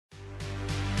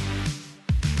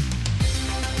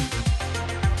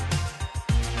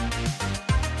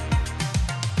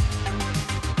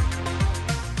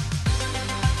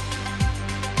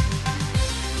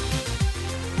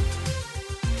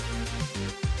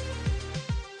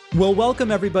Well,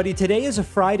 welcome everybody. Today is a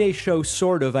Friday show,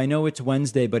 sort of. I know it's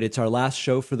Wednesday, but it's our last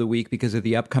show for the week because of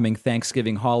the upcoming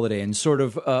Thanksgiving holiday, and sort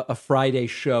of a Friday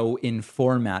show in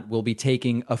format. We'll be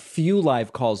taking a few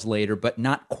live calls later, but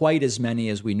not quite as many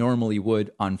as we normally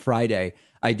would on Friday.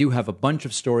 I do have a bunch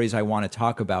of stories I want to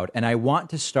talk about, and I want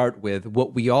to start with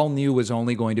what we all knew was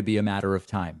only going to be a matter of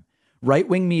time.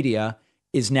 Right-wing media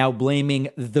is now blaming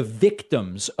the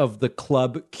victims of the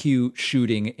Club Q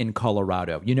shooting in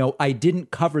Colorado. You know, I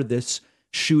didn't cover this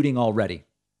shooting already,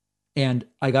 and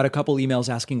I got a couple emails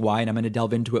asking why, and I'm going to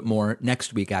delve into it more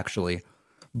next week, actually.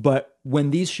 But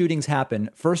when these shootings happen,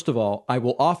 first of all, I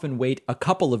will often wait a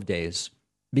couple of days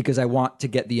because I want to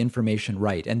get the information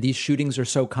right. And these shootings are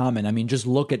so common. I mean, just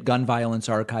look at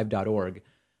gunviolencearchive.org.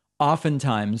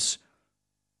 Oftentimes,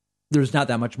 there's not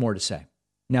that much more to say.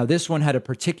 Now, this one had a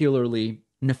particularly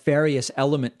nefarious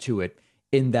element to it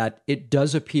in that it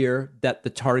does appear that the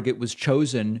target was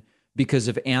chosen because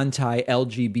of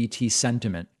anti-LGBT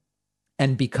sentiment.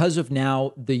 And because of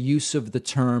now the use of the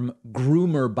term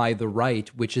groomer by the right,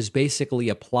 which is basically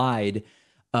applied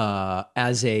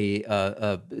as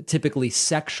a typically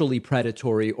sexually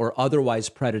predatory or otherwise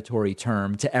predatory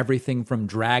term to everything from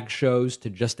drag shows to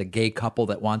just a gay couple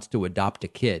that wants to adopt a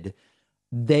kid,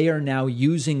 they are now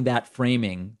using that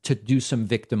framing to do some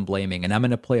victim blaming. And I'm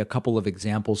going to play a couple of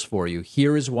examples for you.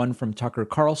 Here is one from Tucker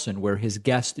Carlson, where his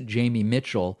guest, Jamie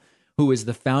Mitchell, who is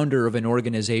the founder of an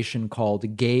organization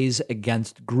called Gays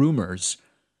Against Groomers,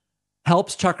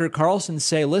 helps Tucker Carlson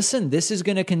say, listen, this is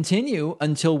going to continue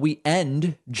until we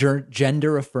end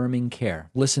gender-affirming care.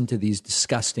 Listen to these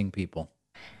disgusting people.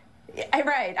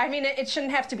 Right. I mean, it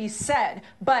shouldn't have to be said,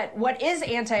 but what is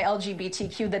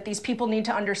anti-LGBTQ that these people need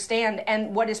to understand,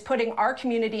 and what is putting our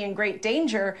community in great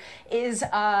danger is,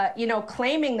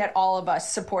 claiming that all of us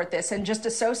support this and just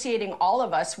associating all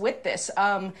of us with this.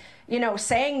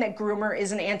 Saying that groomer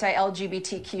is an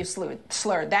anti-LGBTQ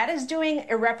slur, that is doing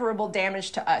irreparable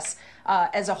damage to us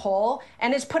as a whole,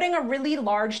 and is putting a really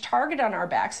large target on our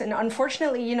backs. And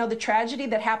unfortunately, the tragedy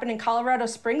that happened in Colorado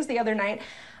Springs the other night,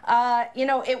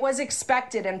 it was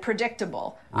expected and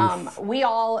predictable. We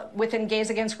all, within Gays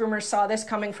Against Groomers, saw this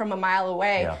coming from a mile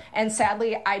away. Yeah. And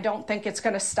sadly, I don't think it's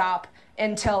going to stop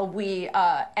until we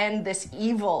end this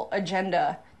evil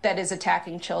agenda that is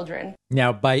attacking children.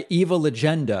 Now, by evil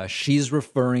agenda, she's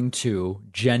referring to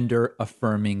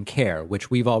gender-affirming care,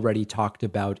 which we've already talked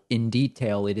about in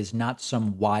detail. It is not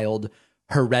some wild,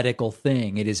 heretical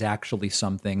thing. It is actually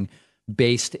something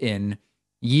based in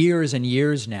years and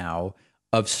years now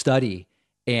of study,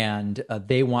 and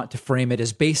they want to frame it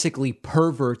as basically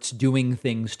perverts doing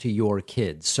things to your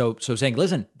kids. So saying,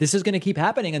 listen, this is going to keep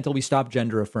happening until we stop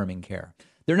gender-affirming care.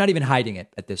 They're not even hiding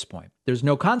it at this point. There's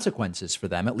no consequences for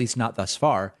them, at least not thus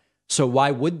far. So why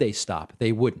would they stop?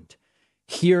 They wouldn't.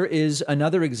 Here is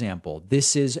another example.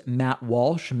 This is Matt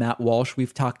Walsh. Matt Walsh,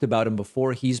 we've talked about him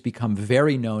before. He's become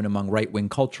very known among right-wing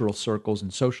cultural circles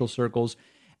and social circles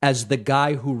as the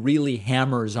guy who really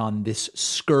hammers on this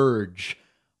scourge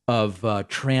of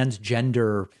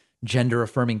transgender,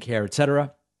 gender-affirming care,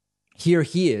 etc. Here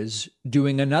he is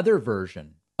doing another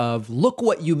version of, look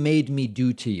what you made me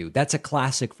do to you. That's a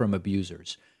classic from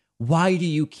abusers. Why do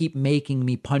you keep making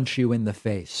me punch you in the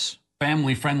face?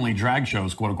 Family-friendly drag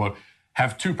shows, quote-unquote,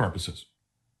 have two purposes.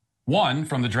 One,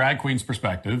 from the drag queen's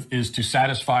perspective, is to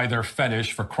satisfy their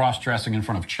fetish for cross-dressing in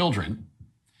front of children.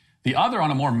 The other, on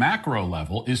a more macro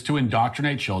level, is to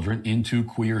indoctrinate children into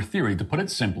queer theory. To put it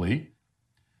simply,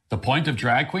 the point of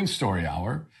Drag Queen Story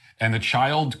Hour and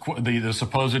the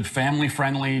supposed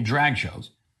family-friendly drag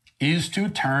shows is to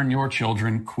turn your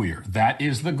children queer. That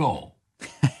is the goal.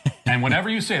 And whenever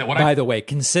you say that... By the way,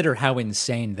 consider how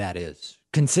insane that is.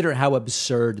 Consider how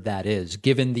absurd that is,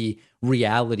 given the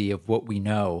reality of what we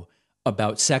know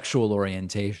about sexual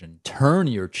orientation. Turn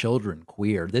your children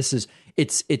queer.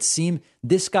 It seemed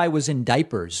this guy was in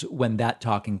diapers when that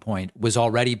talking point was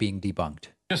already being debunked.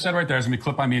 Just said right there, is going to be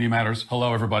clipped by Media Matters.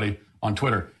 Hello, everybody, on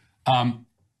Twitter.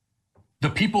 The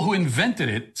people who invented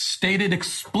it stated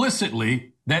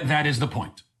explicitly that that is the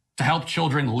point, to help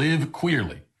children live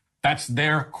queerly. That's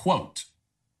their quote.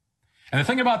 And the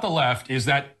thing about the left is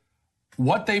that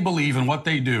what they believe and what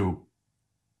they do,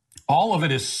 all of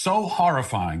it is so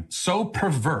horrifying, so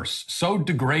perverse, so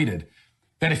degraded,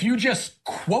 that if you just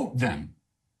quote them,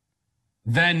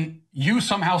 then you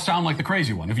somehow sound like the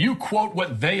crazy one. If you quote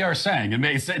what they are saying,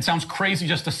 it sounds crazy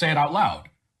just to say it out loud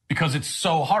because it's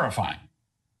so horrifying.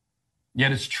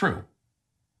 Yet it's true.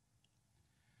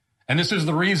 And this is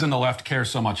the reason the left cares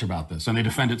so much about this, and they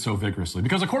defend it so vigorously.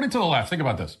 Because according to the left, think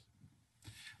about this.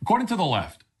 According to the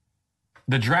left,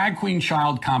 the drag queen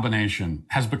child combination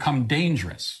has become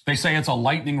dangerous. They say it's a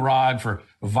lightning rod for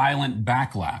violent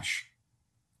backlash,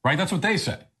 right? That's what they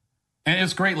say. And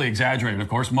it's greatly exaggerated, of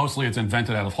course. Mostly it's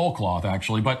invented out of whole cloth,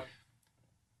 actually. But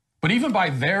even by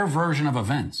their version of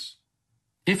events,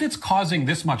 if it's causing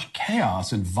this much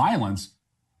chaos and violence,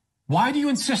 why do you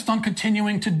insist on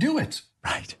continuing to do it?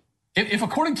 Right. If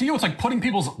according to you, it's like putting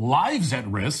people's lives at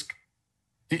risk,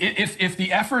 if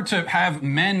the effort to have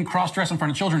men cross-dress in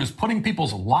front of children is putting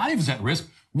people's lives at risk,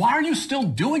 why are you still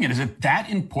doing it? Is it that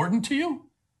important to you?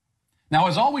 Now,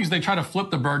 as always, they try to flip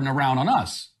the burden around on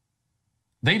us.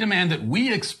 They demand that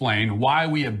we explain why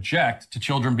we object to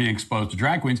children being exposed to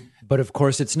drag queens. But of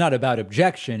course, it's not about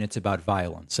objection, it's about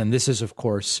violence. And this is, of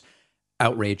course,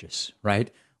 outrageous, right?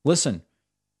 Listen,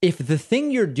 if the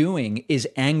thing you're doing is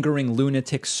angering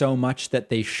lunatics so much that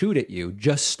they shoot at you,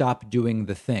 just stop doing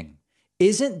the thing.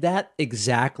 Isn't that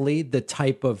exactly the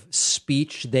type of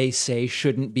speech they say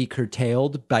shouldn't be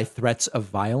curtailed by threats of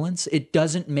violence? It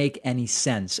doesn't make any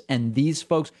sense. And these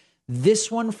folks, this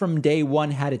one from day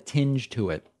one had a tinge to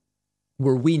it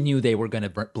where we knew they were going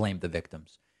to blame the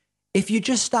victims. If you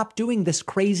just stop doing this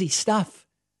crazy stuff,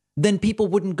 then people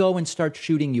wouldn't go and start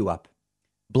shooting you up.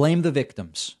 Blame the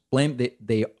victims.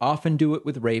 They often do it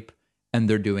with rape, and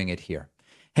they're doing it here.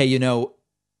 Hey, you know,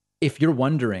 if you're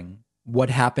wondering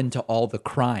what happened to all the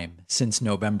crime since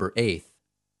November 8th,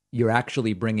 you're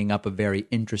actually bringing up a very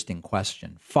interesting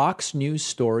question. Fox News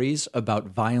stories about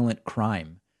violent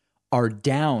crime are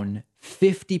down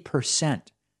 50%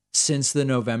 since the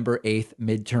November 8th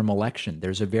midterm election.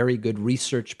 There's a very good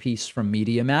research piece from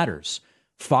Media Matters.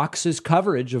 Fox's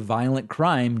coverage of violent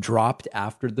crime dropped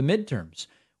after the midterms.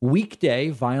 Weekday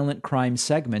violent crime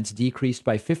segments decreased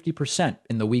by 50%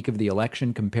 in the week of the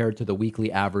election compared to the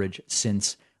weekly average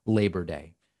since Labor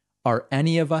Day. Are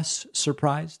any of us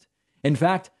surprised? In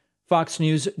fact, Fox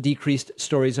News decreased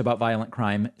stories about violent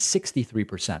crime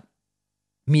 63%.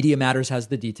 Media Matters has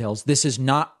the details. This is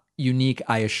not unique,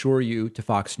 I assure you, to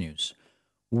Fox News.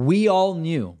 We all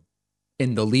knew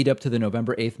in the lead up to the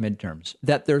November 8th midterms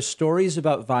that there's stories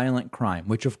about violent crime,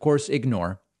 which of course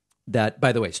ignore that,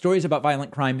 by the way, stories about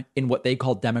violent crime in what they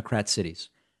call Democrat cities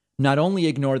not only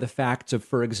ignore the facts of,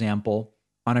 for example,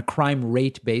 on a crime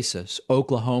rate basis,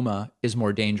 Oklahoma is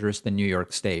more dangerous than New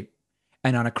York State.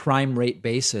 And on a crime rate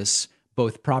basis,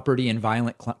 both property and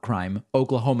violent crime,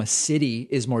 Oklahoma City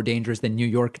is more dangerous than New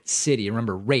York City.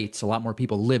 Remember, rates, a lot more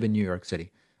people live in New York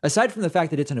City. Aside from the fact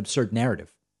that it's an absurd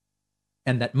narrative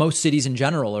and that most cities in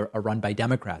general are run by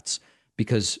Democrats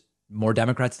because more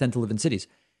Democrats tend to live in cities,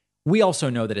 we also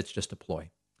know that it's just a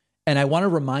ploy. And I want to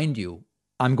remind you,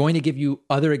 I'm going to give you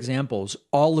other examples,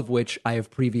 all of which I have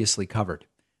previously covered,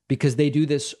 because they do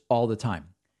this all the time.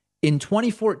 In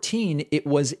 2014, it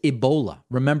was Ebola.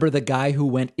 Remember the guy who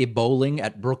went Eboling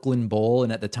at Brooklyn Bowl?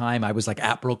 And at the time, I was like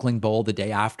at Brooklyn Bowl the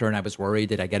day after, and I was worried,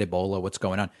 did I get Ebola? What's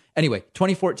going on? Anyway,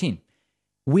 2014.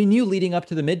 We knew leading up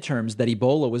to the midterms that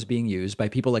Ebola was being used by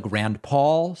people like Rand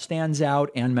Paul, stands out,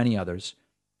 and many others,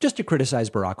 just to criticize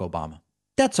Barack Obama.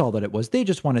 That's all that it was. They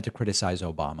just wanted to criticize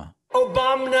Obama.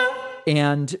 Obama.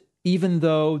 And even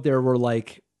though there were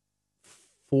like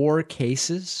 4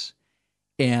 cases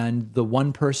and the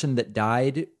one person that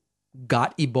died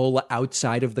got Ebola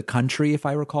outside of the country, if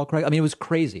I recall correctly, I mean, it was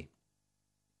crazy.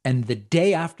 And the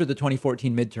day after the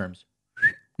 2014 midterms,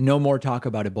 no more talk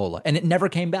about Ebola. And it never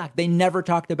came back. They never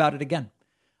talked about it again.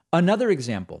 Another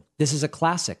example, this is a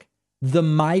classic, the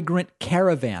migrant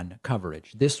caravan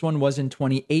coverage. This one was in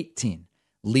 2018,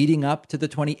 leading up to the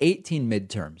 2018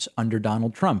 midterms under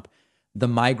Donald Trump. The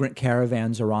migrant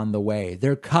caravans are on the way.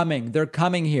 They're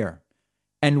coming here.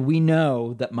 And we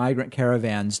know that migrant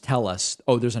caravans tell us,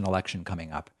 oh, there's an election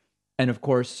coming up. And of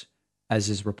course, as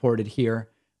is reported here,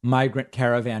 migrant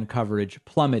caravan coverage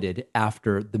plummeted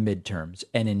after the midterms.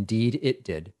 And indeed it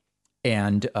did.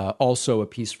 And also a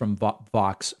piece from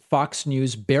Vox. Fox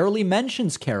News barely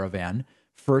mentions caravan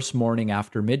first morning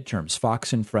after midterms.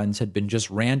 Fox and Friends had been just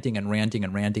ranting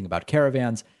about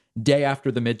caravans. Day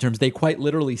after the midterms, they quite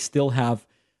literally still have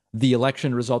the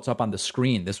election results up on the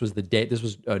screen. This was the day, this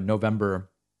was November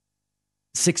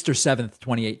 6th or 7th,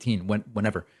 2018,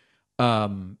 whenever.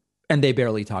 And they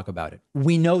barely talk about it.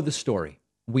 We know the story.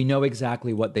 We know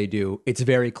exactly what they do. It's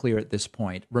very clear at this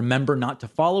point. Remember not to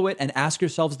follow it and ask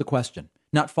yourselves the question,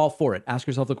 not fall for it. Ask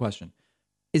yourself the question.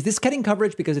 Is this getting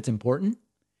coverage because it's important?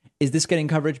 Is this getting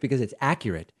coverage because it's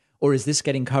accurate? Or is this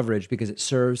getting coverage because it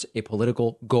serves a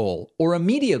political goal or a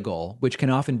media goal, which can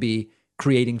often be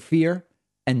creating fear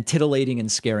and titillating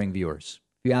and scaring viewers?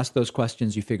 If you ask those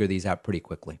questions, you figure these out pretty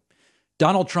quickly.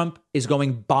 Donald Trump is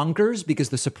going bonkers because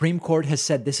the Supreme Court has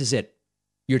said this is it.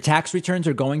 Your tax returns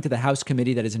are going to the House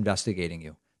committee that is investigating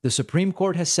you. The Supreme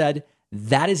Court has said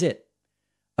that is it.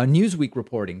 A Newsweek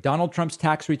reporting, Donald Trump's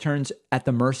tax returns at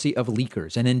the mercy of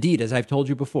leakers. And indeed, as I've told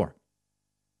you before,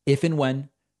 if and when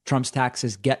Trump's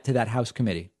taxes get to that House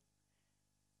committee,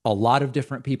 a lot of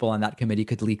different people on that committee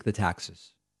could leak the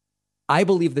taxes. I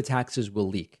believe the taxes will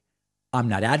leak. I'm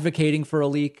not advocating for a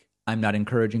leak. I'm not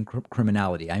encouraging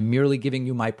criminality. I'm merely giving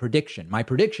you my prediction. My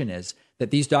prediction is that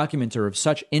these documents are of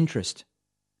such interest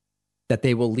that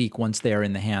they will leak once they are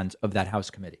in the hands of that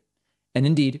House committee. And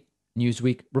indeed,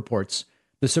 Newsweek reports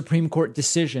the Supreme Court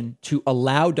decision to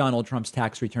allow Donald Trump's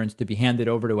tax returns to be handed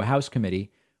over to a House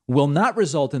committee will not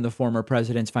result in the former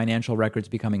president's financial records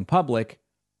becoming public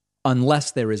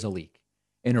unless there is a leak.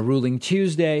 In a ruling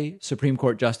Tuesday, Supreme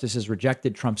Court justices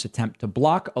rejected Trump's attempt to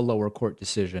block a lower court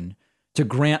decision to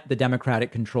grant the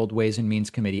Democratic-controlled Ways and Means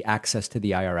Committee access to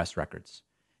the IRS records.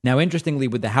 Now, interestingly,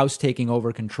 with the House taking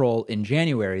over control in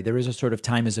January, there is a sort of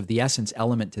time is of the essence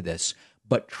element to this.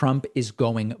 But Trump is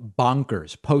going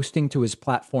bonkers, posting to his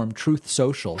platform Truth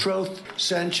Social. Truth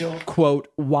Central. Quote,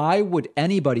 why would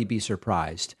anybody be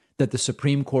surprised that the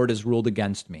Supreme Court has ruled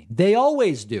against me? They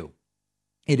always do.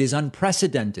 It is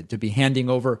unprecedented to be handing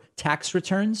over tax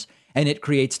returns, and it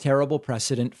creates terrible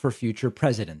precedent for future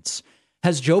presidents.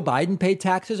 Has Joe Biden paid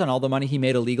taxes on all the money he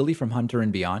made illegally from Hunter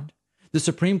and beyond? The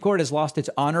Supreme Court has lost its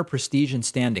honor, prestige, and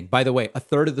standing. By the way, a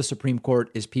third of the Supreme Court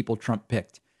is people Trump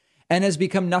picked, and has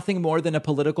become nothing more than a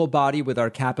political body with our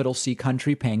capital C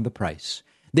country paying the price.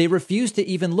 They refuse to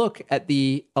even look at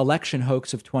the election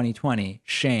hoax of 2020.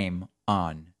 Shame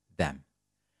on them.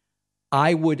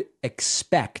 I would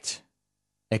expect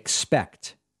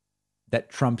that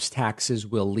Trump's taxes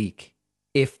will leak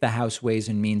if the House Ways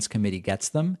and Means Committee gets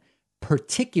them,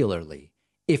 particularly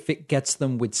if it gets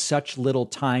them with such little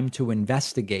time to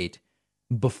investigate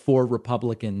before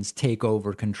Republicans take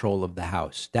over control of the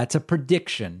House. That's a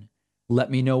prediction.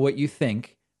 Let me know what you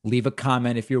think. Leave a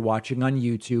comment if you're watching on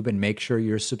YouTube, and make sure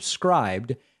you're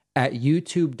subscribed at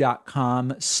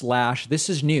youtube.com/ this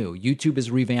is new. YouTube is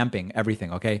revamping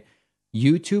everything, okay?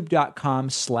 youtube.com/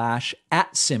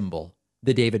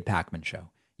 @The David Pakman Show.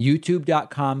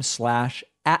 youtube.com/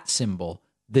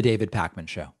 @The David Pakman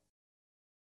Show.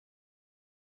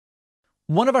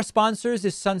 One of our sponsors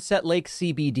is Sunset Lake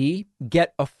CBD.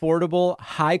 Get affordable,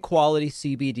 high-quality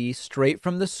CBD straight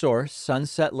from the source.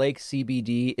 Sunset Lake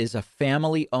CBD is a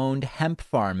family-owned hemp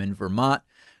farm in Vermont,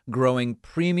 growing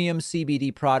premium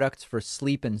CBD products for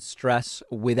sleep and stress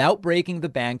without breaking the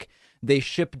bank. They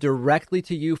ship directly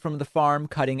to you from the farm,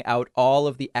 cutting out all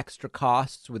of the extra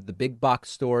costs with the big box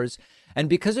stores. And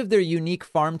because of their unique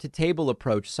farm-to-table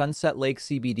approach, Sunset Lake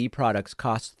CBD products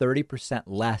cost 30%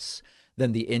 less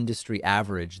than the industry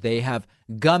average. They have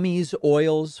gummies,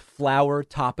 oils, flour,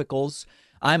 topicals.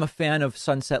 I'm a fan of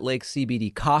Sunset Lake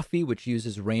CBD coffee, which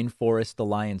uses Rainforest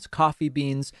Alliance coffee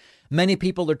beans. Many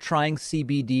people are trying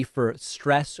CBD for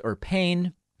stress or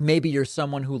pain. Maybe you're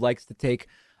someone who likes to take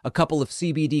a couple of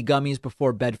CBD gummies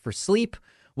before bed for sleep.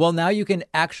 Well, now you can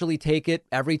actually take it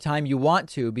every time you want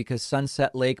to, because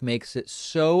Sunset Lake makes it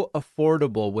so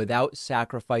affordable without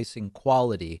sacrificing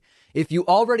quality. If you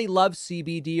already love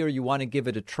CBD or you want to give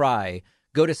it a try,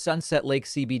 go to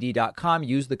sunsetlakecbd.com.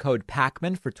 Use the code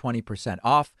PACMAN for 20%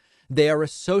 off. They are a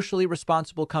socially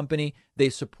responsible company. They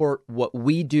support what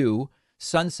we do.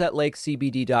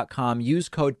 Sunsetlakecbd.com. Use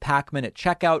code PACMAN at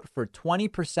checkout for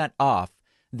 20% off.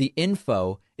 The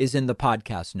info is in the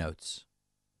podcast notes.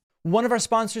 One of our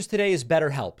sponsors today is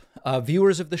BetterHelp.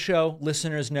 Viewers of the show,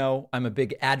 listeners know I'm a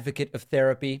big advocate of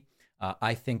therapy.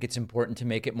 I think it's important to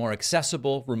make it more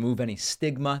accessible, remove any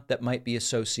stigma that might be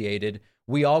associated.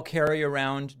 We all carry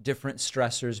around different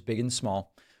stressors, big and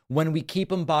small. When we keep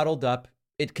them bottled up,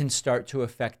 it can start to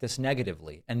affect us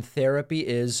negatively. And therapy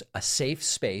is a safe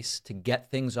space to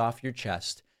get things off your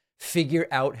chest, figure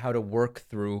out how to work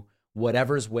through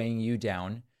whatever's weighing you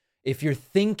down. If you're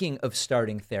thinking of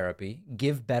starting therapy,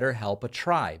 give BetterHelp a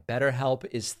try. BetterHelp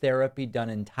is therapy done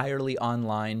entirely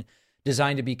online,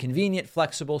 designed to be convenient,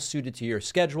 flexible, suited to your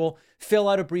schedule. Fill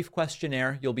out a brief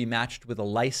questionnaire. You'll be matched with a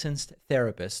licensed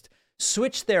therapist.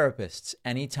 Switch therapists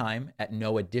anytime at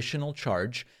no additional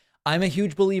charge. I'm a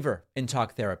huge believer in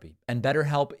talk therapy, and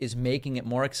BetterHelp is making it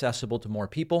more accessible to more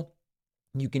people.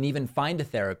 You can even find a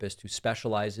therapist who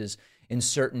specializes in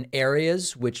certain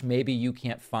areas, which maybe you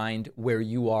can't find where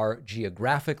you are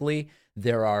geographically.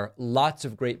 There are lots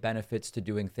of great benefits to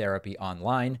doing therapy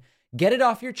online. Get it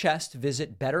off your chest.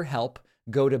 Visit BetterHelp.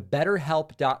 Go to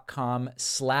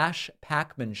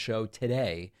betterhelp.com/Pacman Show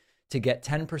today to get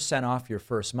 10% off your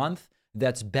first month.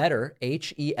 That's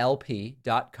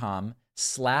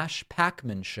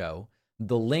betterhelp.com/Pacman Show.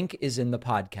 The link is in the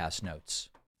podcast notes.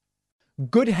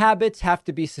 Good habits have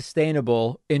to be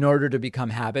sustainable in order to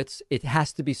become habits. It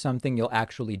has to be something you'll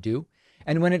actually do.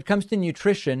 And when it comes to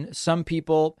nutrition, some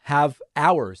people have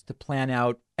hours to plan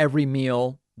out every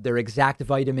meal, their exact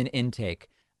vitamin intake.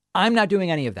 I'm not doing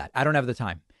any of that. I don't have the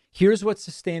time. Here's what's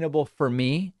sustainable for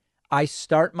me. I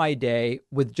start my day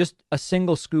with just a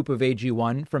single scoop of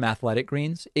AG1 from Athletic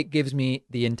Greens. It gives me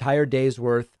the entire day's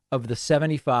worth of the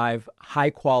 75 high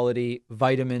quality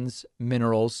vitamins,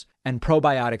 minerals, and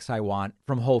probiotics I want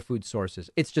from whole food sources.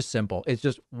 It's just simple. It's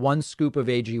just one scoop of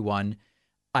AG1.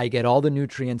 I get all the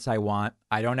nutrients I want.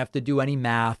 I don't have to do any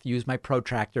math, use my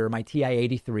protractor, my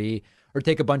TI-83, or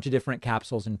take a bunch of different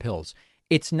capsules and pills.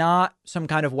 It's not some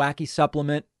kind of wacky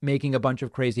supplement making a bunch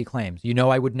of crazy claims. You know,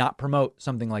 I would not promote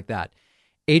something like that.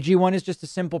 AG1 is just a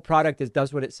simple product that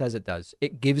does what it says it does.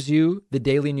 It gives you the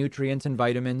daily nutrients and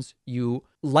vitamins you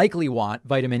likely want,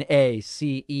 vitamin A,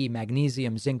 C, E,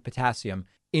 magnesium, zinc, potassium,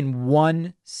 in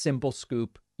one simple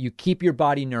scoop. You keep your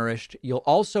body nourished. You'll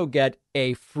also get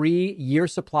a free year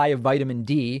supply of vitamin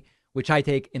D, which I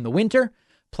take in the winter,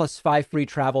 plus 5 free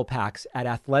travel packs at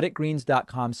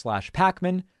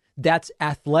athleticgreens.com/Pacman. That's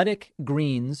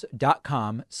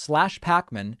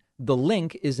athleticgreens.com/Pacman. The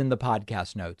link is in the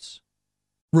podcast notes.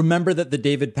 Remember that the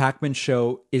David Pacman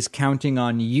Show is counting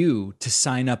on you to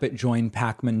sign up at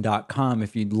joinpacman.com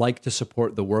if you'd like to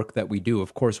support the work that we do.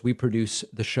 Of course, we produce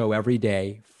the show every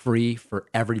day, free for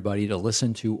everybody to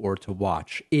listen to or to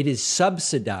watch. It is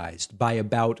subsidized by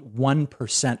about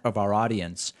 1% of our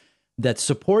audience that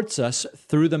supports us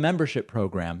through the membership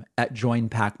program at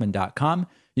joinpacman.com.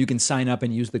 You can sign up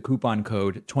and use the coupon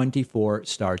code 24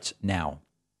 starts now.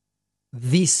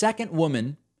 The second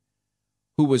woman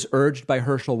who was urged by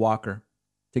Herschel Walker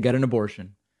to get an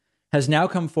abortion has now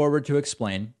come forward to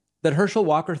explain that Herschel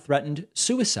Walker threatened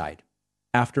suicide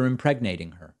after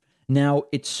impregnating her. Now,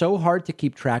 it's so hard to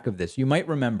keep track of this. You might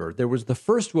remember there was the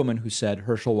first woman who said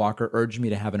Herschel Walker urged me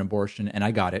to have an abortion and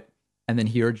I got it. And then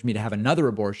he urged me to have another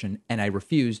abortion and I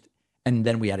refused. And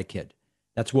then we had a kid.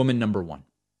 That's woman number one.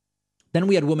 Then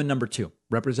we had woman number two,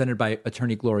 represented by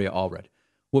attorney Gloria Allred.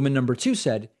 Woman number two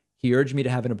said, he urged me to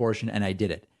have an abortion and I did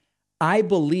it. I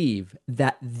believe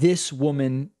that this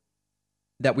woman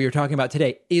that we are talking about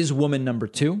today is woman number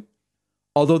two,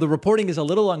 although the reporting is a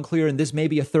little unclear and this may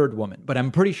be a third woman, but I'm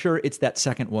pretty sure it's that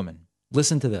second woman.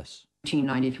 Listen to this.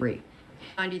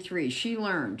 1993, she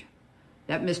learned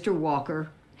that Mr.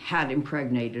 Walker had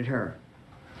impregnated her.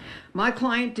 My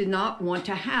client did not want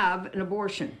to have an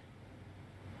abortion.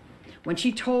 When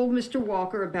she told Mr.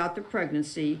 Walker about the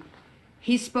pregnancy,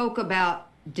 he spoke about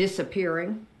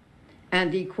disappearing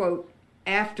and the, quote,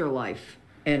 afterlife,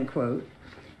 end quote,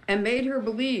 and made her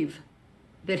believe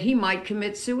that he might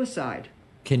commit suicide.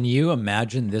 Can you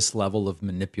imagine this level of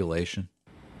manipulation?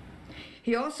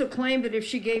 He also claimed that if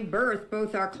she gave birth,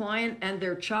 both our client and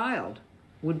their child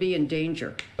would be in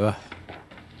danger. Ugh.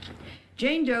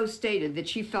 Jane Doe stated that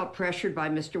she felt pressured by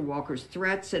Mr. Walker's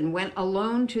threats and went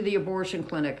alone to the abortion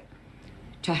clinic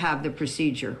to have the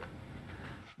procedure.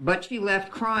 But she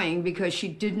left crying because she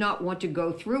did not want to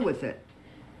go through with it.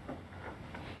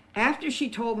 After she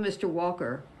told Mr.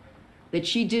 Walker that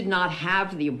she did not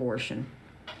have the abortion,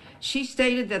 she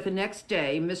stated that the next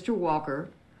day, Mr. Walker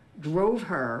drove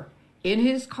her in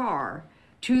his car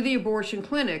to the abortion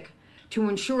clinic to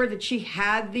ensure that she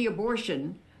had the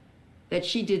abortion that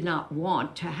she did not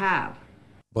want to have.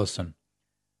 Listen,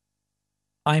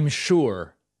 I'm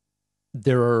sure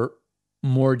there are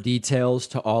more details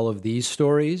to all of these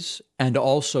stories and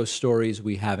also stories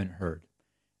we haven't heard.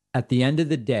 At the end of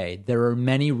the day, there are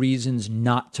many reasons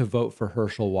not to vote for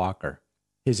Herschel Walker.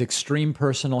 His extreme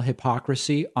personal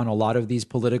hypocrisy on a lot of these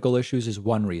political issues is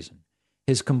one reason.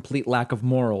 His complete lack of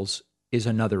morals is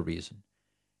another reason.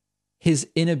 His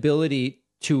inability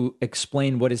to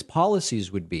explain what his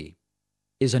policies would be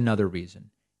is another reason.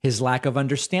 His lack of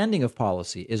understanding of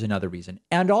policy is another reason.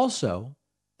 And also,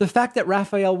 the fact that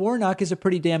Raphael Warnock is a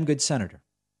pretty damn good senator.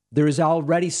 There is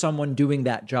already someone doing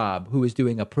that job who is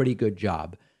doing a pretty good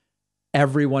job.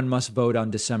 Everyone must vote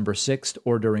on December 6th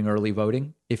or during early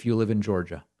voting if you live in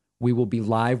Georgia. We will be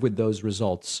live with those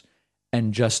results,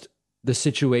 and just the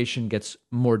situation gets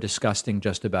more disgusting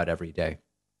just about every day.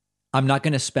 I'm not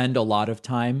going to spend a lot of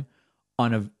time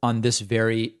on this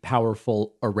very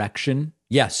powerful erection.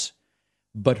 Yes,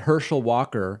 but Herschel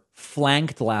Walker,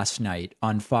 flanked last night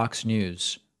on Fox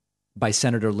News by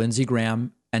Senator Lindsey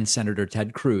Graham and Senator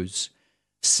Ted Cruz,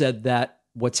 said that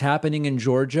what's happening in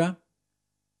Georgia,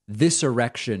 this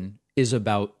erection is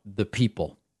about the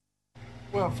people.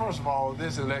 Well, first of all,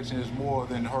 this election is more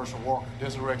than Herschel Walker.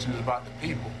 This election is about the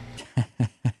people.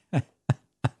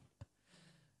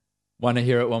 Want to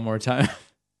hear it one more time?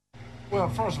 Well,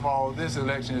 first of all, this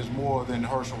election is more than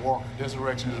Herschel Walker. This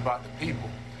election is about the people.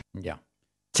 Yeah.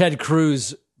 Ted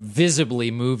Cruz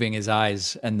visibly moving his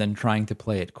eyes and then trying to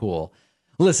play it cool.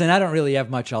 Listen, I don't really have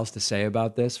much else to say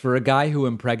about this. For a guy who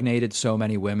impregnated so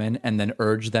many women and then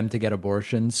urged them to get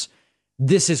abortions,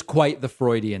 this is quite the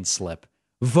Freudian slip.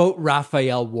 Vote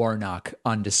Raphael Warnock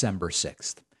on December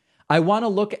 6th. I want to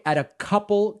look at a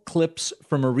couple clips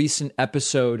from a recent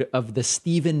episode of the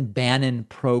Stephen Bannon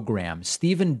program.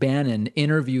 Stephen Bannon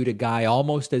interviewed a guy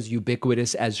almost as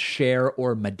ubiquitous as Cher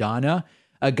or Madonna,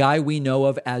 a guy we know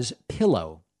of as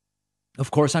Pillow.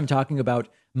 Of course, I'm talking about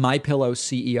MyPillow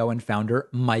CEO and founder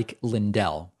Mike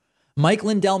Lindell. Mike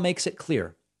Lindell makes it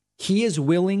clear he is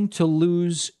willing to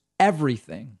lose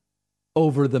everything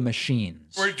over the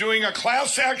machines. We're doing a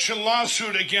class action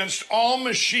lawsuit against all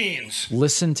machines.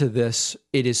 Listen to this.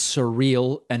 It is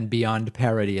surreal and beyond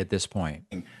parody at this point.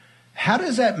 How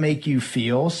does that make you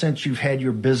feel since you've had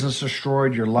your business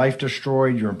destroyed, your life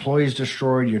destroyed, your employees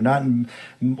destroyed, you're not in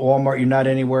Walmart, you're not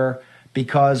anywhere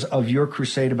because of your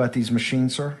crusade about these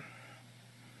machines, sir?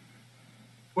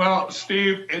 Well,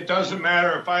 Steve, it doesn't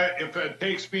matter if it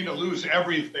takes me to lose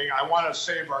everything. I want to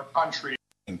save our country.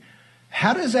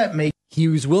 How does that make He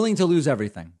was willing to lose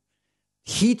everything.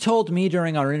 He told me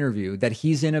during our interview that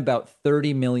he's in about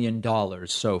 $30 million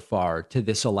so far to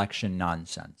this election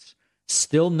nonsense.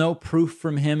 Still no proof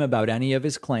from him about any of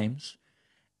his claims.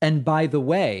 And by the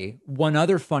way, one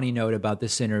other funny note about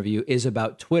this interview is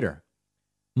about Twitter.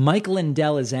 Mike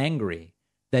Lindell is angry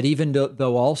that even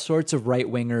though all sorts of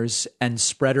right-wingers and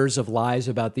spreaders of lies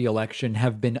about the election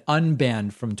have been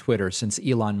unbanned from Twitter since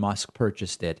Elon Musk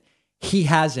purchased it, he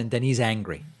hasn't, and he's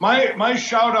angry. My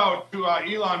shout out to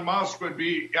Elon Musk would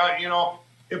be,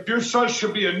 if your such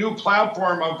should be a new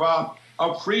platform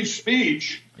of free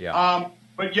speech,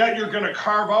 but yet you're going to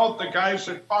carve out the guys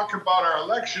that talk about our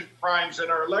election crimes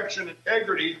and our election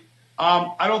integrity.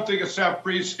 I don't think it's that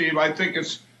free, Steve. I think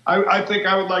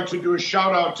I would like to do a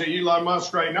shout out to Elon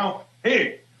Musk right now.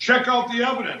 Hey, check out the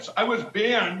evidence. I was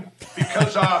banned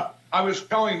because I was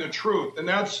telling the truth, and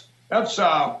that's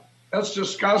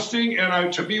disgusting,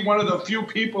 and to be one of the few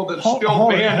people that's still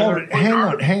banned.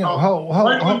 Hang on.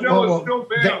 Mike Lindell is still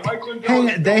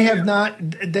banned.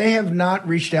 They have not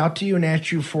reached out to you and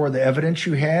asked you for the evidence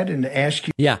you had and asked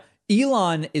you. Yeah.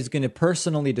 Elon is going to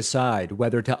personally decide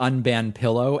whether to unban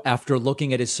Pillow after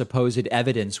looking at his supposed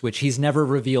evidence, which he's never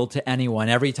revealed to anyone.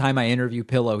 Every time I interview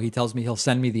Pillow, he tells me he'll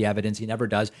send me the evidence. He never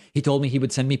does. He told me he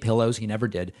would send me pillows. He never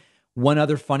did. One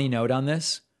other funny note on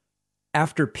this.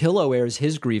 After Pillow airs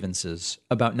his grievances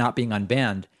about not being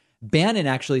unbanned, Bannon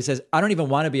actually says, I don't even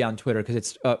want to be on Twitter because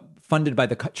it's funded by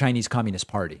the Chinese Communist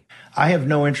Party. I have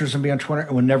no interest in being on Twitter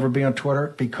and will never be on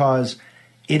Twitter because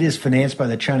it is financed by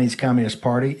the Chinese Communist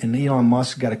Party, and Elon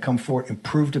Musk got to come forward and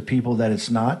prove to people that it's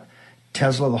not.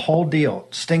 Tesla, the whole deal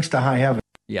stinks to high heaven.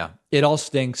 Yeah, it all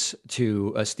stinks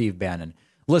to Steve Bannon.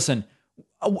 Listen,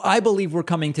 I believe we're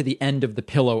coming to the end of the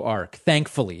Pillow arc,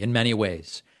 thankfully, in many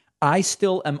ways. I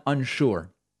still am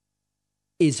unsure.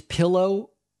 Is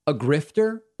Pillow a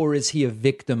grifter or is he a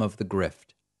victim of the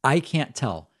grift? I can't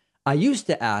tell. I used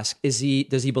to ask, does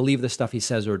he believe the stuff he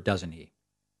says or doesn't he?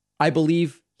 I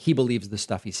believe he believes the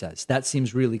stuff he says. That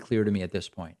seems really clear to me at this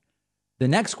point. The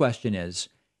next question is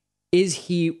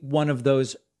he one of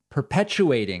those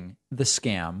perpetuating the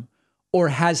scam, or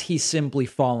has he simply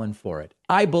fallen for it?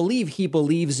 I believe he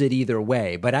believes it either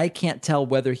way, but I can't tell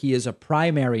whether he is a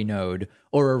primary node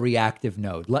or a reactive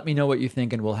node. Let me know what you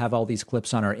think, and we'll have all these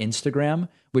clips on our Instagram,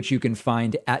 which you can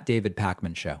find at David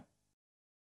Pakman Show.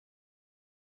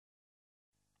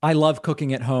 I love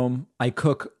cooking at home. I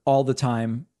cook all the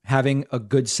time. Having a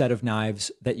good set of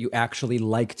knives that you actually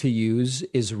like to use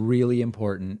is really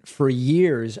important. For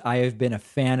years, I have been a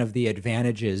fan of the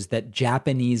advantages that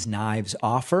Japanese knives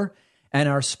offer. And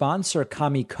our sponsor,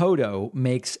 Kamikoto,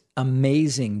 makes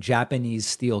amazing Japanese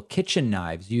steel kitchen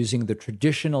knives using the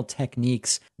traditional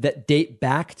techniques that date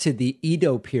back to the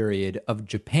Edo period of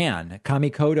Japan.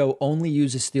 Kamikoto only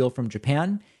uses steel from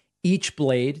Japan. Each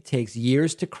blade takes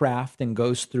years to craft and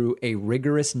goes through a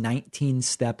rigorous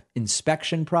 19-step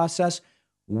inspection process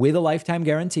with a lifetime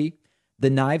guarantee. The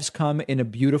knives come in a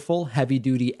beautiful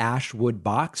heavy-duty ash wood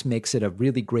box, makes it a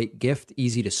really great gift,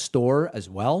 easy to store as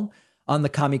well. On the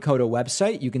Kamikoto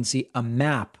website, you can see a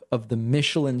map of the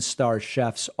Michelin star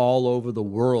chefs all over the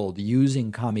world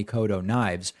using Kamikoto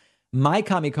knives. My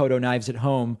Kamikoto knives at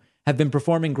home have been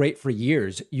performing great for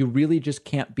years. You really just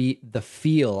can't beat the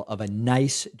feel of a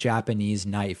nice Japanese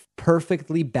knife,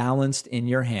 perfectly balanced in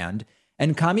your hand.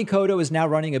 And Kamikoto is now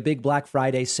running a big Black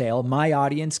Friday sale. My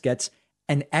audience gets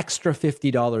an extra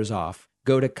 $50 off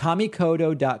Go to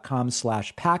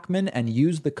kamikoto.com/Pacman and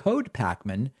use the code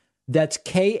Pacman. That's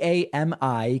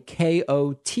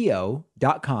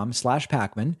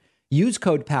KAMIKOTO.com/Pacman. Use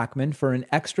code Pacman for an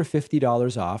extra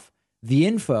 $50 off. The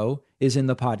info is in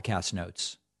the podcast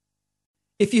notes.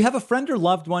 If you have a friend or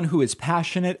loved one who is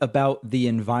passionate about the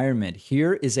environment,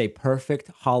 here is a perfect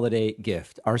holiday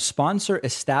gift. Our sponsor,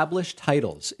 Established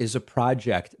Titles, is a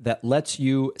project that lets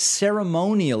you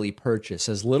ceremonially purchase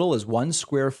as little as 1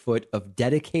 square foot of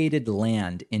dedicated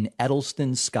land in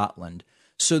Edelston, Scotland,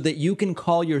 so that you can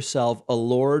call yourself a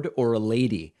lord or a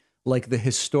lady, like the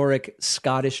historic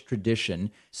Scottish tradition.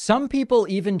 Some people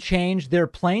even change their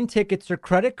plane tickets or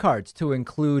credit cards to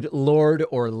include lord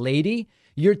or lady.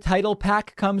 Your title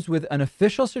pack comes with an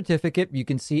official certificate. You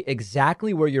can see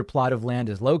exactly where your plot of land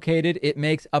is located. It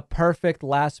makes a perfect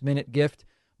last-minute gift.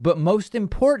 But most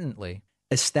importantly,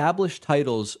 Established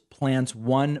Titles plants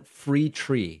 1 free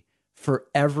tree for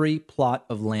every plot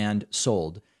of land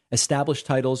sold. Established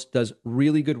Titles does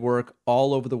really good work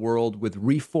all over the world with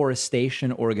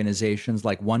reforestation organizations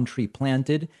like One Tree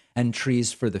Planted and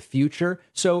Trees for the Future.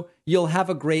 So you'll have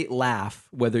a great laugh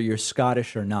whether you're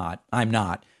Scottish or not. I'm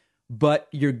not. But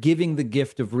you're giving the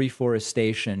gift of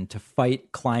reforestation to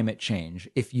fight climate change.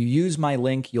 If you use my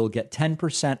link, you'll get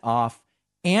 10% off,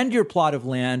 and your plot of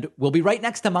land will be right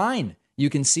next to mine. You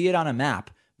can see it on a map.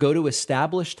 Go to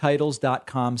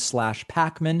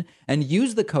establishedtitles.com/Pacman and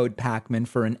use the code Pacman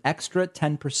for an extra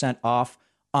 10% off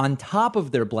on top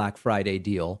of their Black Friday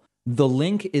deal. The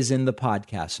link is in the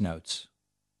podcast notes.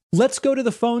 Let's go to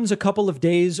the phones a couple of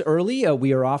days early.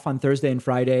 We are off on Thursday and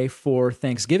Friday for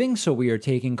Thanksgiving, so we are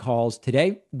taking calls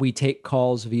today. We take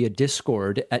calls via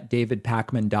Discord at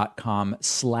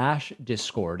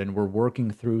davidpacman.com/Discord, and we're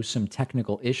working through some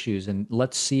technical issues, and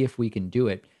let's see if we can do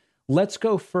it. Let's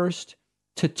go first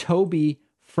to Toby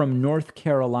from North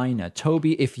Carolina.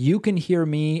 Toby, if you can hear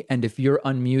me and if you're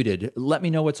unmuted, let me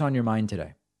know what's on your mind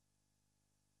today.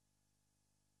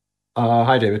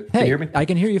 Hi, David. Hey, can you hear me? I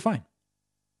can hear you fine.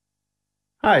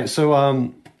 Hi.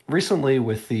 So recently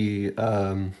with the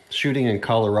shooting in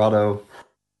Colorado,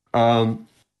 at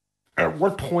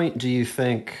what point do you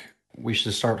think we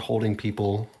should start holding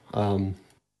people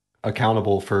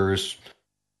accountable for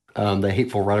the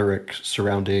hateful rhetoric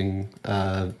surrounding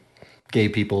gay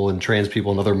people and trans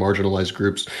people and other marginalized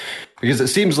groups? Because it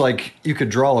seems like you could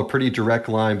draw a pretty direct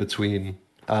line between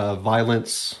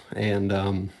violence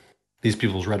and these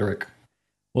people's rhetoric.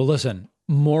 Well, listen,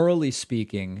 morally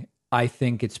speaking, I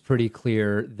think it's pretty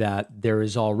clear that there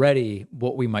is already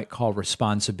what we might call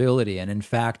responsibility. And in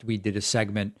fact, we did a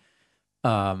segment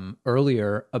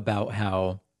earlier about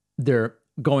how they're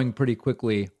going pretty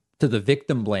quickly to the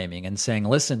victim blaming and saying,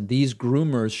 listen, these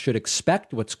groomers should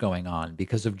expect what's going on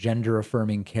because of gender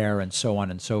affirming care and so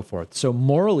on and so forth. So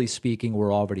morally speaking,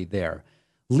 we're already there.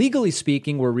 Legally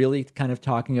speaking, we're really kind of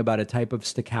talking about a type of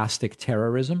stochastic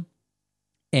terrorism.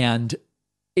 And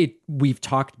we've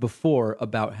talked before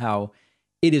about how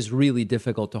it is really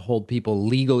difficult to hold people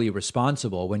legally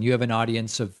responsible when you have an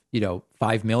audience of,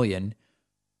 5 million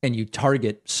and you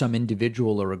target some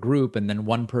individual or a group and then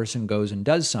one person goes and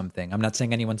does something. I'm not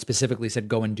saying anyone specifically said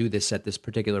go and do this at this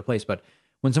particular place, but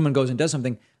when someone goes and does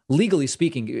something, legally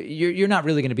speaking, you're not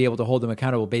really going to be able to hold them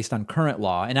accountable based on current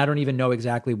law. And I don't even know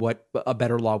exactly what a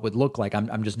better law would look like.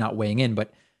 I'm just not weighing in,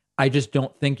 but I just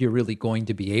don't think you're really going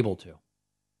to be able to.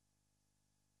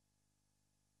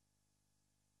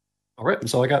 All right,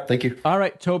 that's all I got. Thank you. All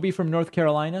right, Toby from North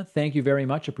Carolina, thank you very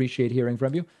much. Appreciate hearing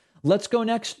from you. Let's go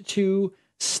next to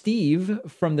Steve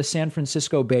from the San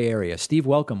Francisco Bay Area. Steve,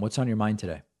 welcome. What's on your mind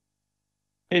today?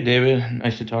 Hey, David.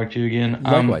 Nice to talk to you again.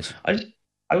 Likewise.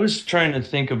 I was trying to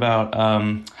think about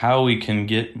how we can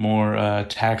get more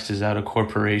taxes out of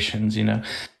corporations,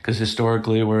 because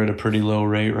historically we're at a pretty low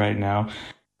rate right now.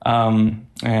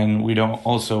 And we don't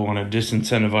also want to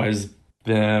disincentivize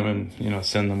them and,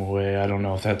 send them away. I don't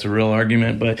know if that's a real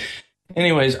argument. But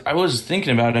anyways, I was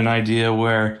thinking about an idea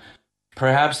where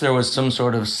perhaps there was some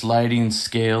sort of sliding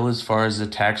scale as far as the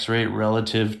tax rate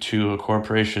relative to a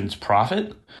corporation's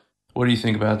profit. What do you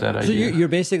think about that idea? So you're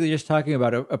basically just talking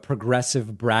about a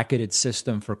progressive bracketed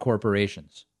system for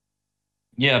corporations.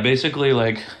 Yeah, basically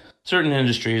like certain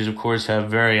industries, of course, have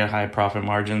very high profit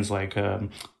margins like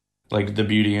the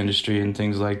beauty industry and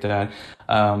things like that.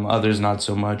 Others not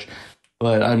so much.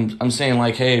 But I'm saying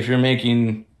like, hey, if you're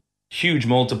making huge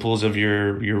multiples of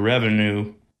your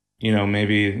revenue,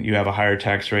 maybe you have a higher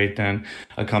tax rate than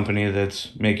a company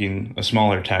that's making a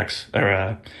smaller tax or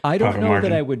a I don't know margin.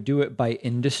 that I would do it by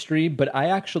industry, but I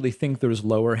actually think there's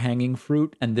lower hanging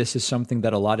fruit. And this is something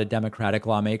that a lot of Democratic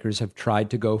lawmakers have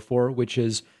tried to go for, which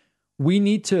is we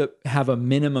need to have a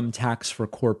minimum tax for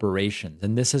corporations.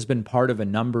 And this has been part of a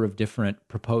number of different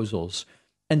proposals.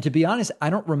 And to be honest, I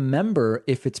don't remember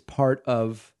if it's part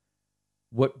of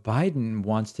what Biden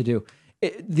wants to do.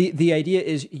 The idea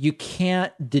is you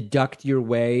can't deduct your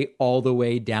way all the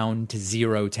way down to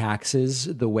zero taxes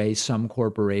the way some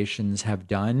corporations have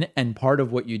done. And part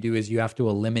of what you do is you have to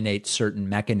eliminate certain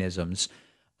mechanisms.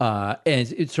 And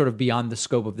it's sort of beyond the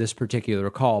scope of this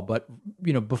particular call. But,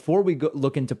 before we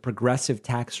look into progressive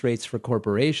tax rates for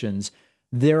corporations,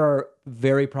 there are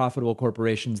very profitable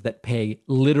corporations that pay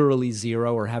literally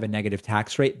zero or have a negative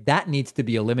tax rate. That needs to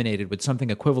be eliminated with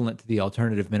something equivalent to the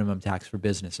alternative minimum tax for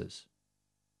businesses.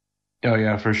 Oh,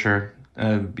 yeah, for sure.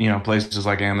 Places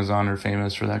like Amazon are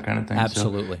famous for that kind of thing.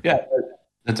 Absolutely. So, yeah,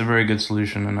 that's a very good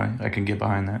solution, and I can get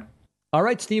behind that. All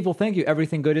right, Steve. Well, thank you.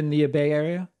 Everything good in the Bay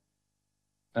Area?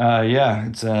 Yeah,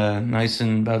 it's nice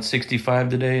and about 65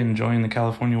 today, enjoying the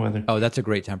California weather. Oh, that's a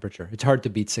great temperature. It's hard to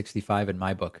beat 65 in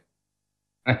my book.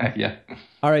 Yeah.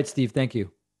 All right, Steve. Thank you.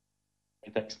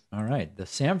 Thanks. All right. The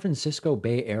San Francisco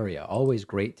Bay Area. Always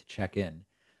great to check in.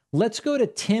 Let's go to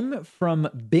Tim from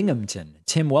Binghamton.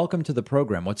 Tim, welcome to the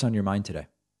program. What's on your mind today?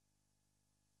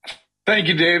 Thank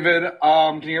you, David.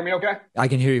 Can you hear me okay? I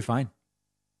can hear you fine.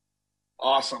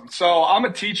 Awesome. So I'm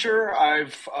a teacher.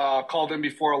 I've called in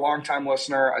before, a longtime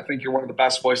listener. I think you're one of the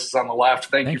best voices on the left.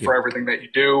 Thank you for everything that you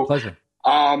do. Pleasure.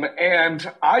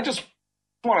 And I just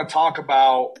want to talk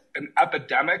about an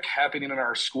epidemic happening in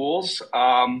our schools.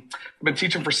 I've been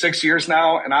teaching for 6 years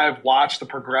now, and I've watched the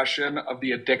progression of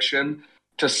the addiction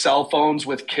to cell phones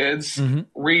with kids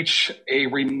reach a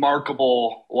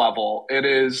remarkable level. It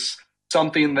is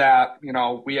something that,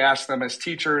 we ask them as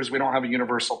teachers. We don't have a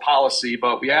universal policy,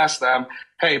 but we ask them,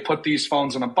 hey, put these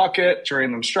phones in a bucket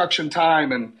during instruction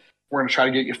time, and we're going to try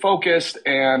to get you focused.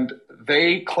 And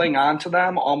they cling on to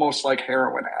them almost like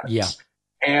heroin addicts. Yeah.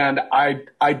 And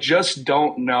I just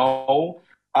don't know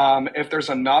if there's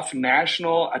enough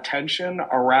national attention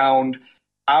around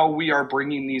how we are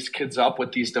bringing these kids up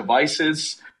with these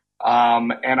devices.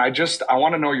 And I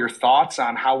want to know your thoughts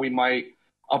on how we might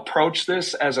approach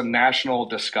this as a national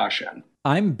discussion.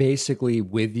 I'm basically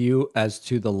with you as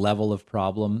to the level of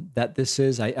problem that this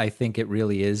is. I think it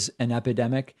really is an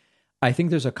epidemic. I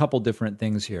think there's a couple different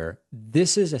things here.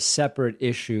 This is a separate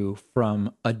issue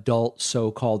from adult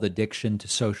so-called addiction to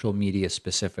social media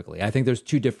specifically. I think there's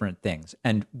two different things,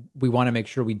 and we want to make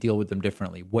sure we deal with them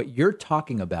differently. What you're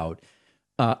talking about,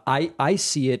 I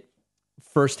see it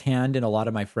firsthand in a lot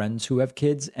of my friends who have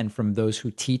kids, and from those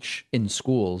who teach in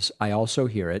schools, I also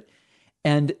hear it.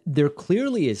 And there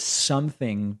clearly is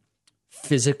something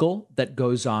physical that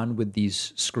goes on with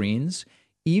these screens.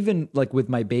 Even like with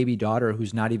my baby daughter,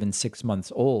 who's not even 6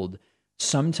 months old,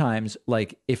 sometimes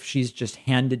like if she's just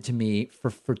handed to me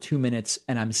for 2 minutes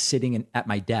and I'm sitting at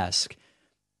my desk,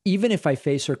 even if I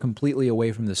face her completely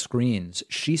away from the screens,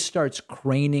 she starts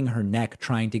craning her neck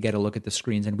trying to get a look at the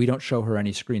screens, and we don't show her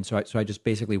any screens. So I just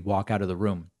basically walk out of the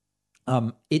room.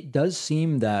 It does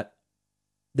seem that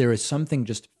there is something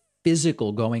just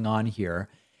physical going on here.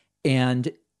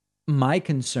 And my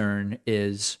concern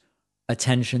is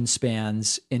attention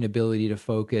spans, inability to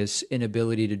focus,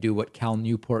 inability to do what Cal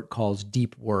Newport calls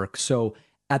deep work. So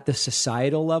at the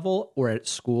societal level or at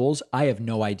schools, I have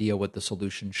no idea what the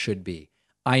solution should be.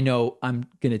 I know I'm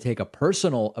going to take a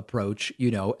personal approach,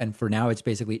 and for now it's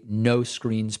basically no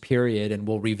screens, period, and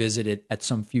we'll revisit it at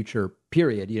some future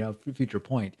period, future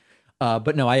point.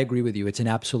 But no, I agree with you. It's an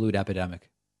absolute epidemic.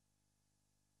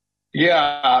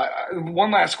 Yeah.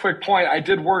 One last quick point. I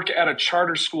did work at a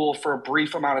charter school for a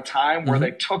brief amount of time where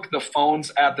they took the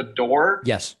phones at the door.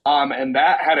 Yes. And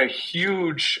that had a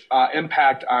huge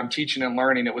impact on teaching and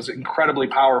learning. It was incredibly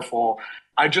powerful.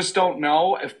 I just don't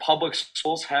know if public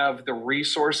schools have the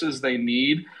resources they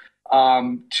need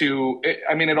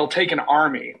it'll take an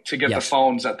army to get the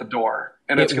phones at the door,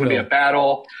 and it's going to be a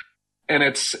battle. And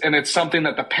it's something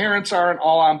that the parents aren't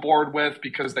all on board with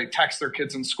because they text their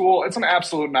kids in school. It's an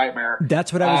absolute nightmare.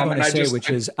 That's what I was going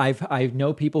to say, I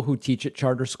know people who teach at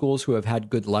charter schools who have had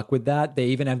good luck with that. They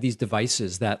even have these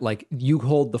devices that like you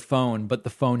hold the phone, but the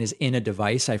phone is in a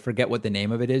device. I forget what the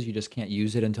name of it is. You just can't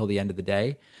use it until the end of the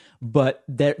day. But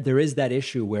there is that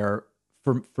issue where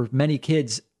for many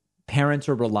kids, parents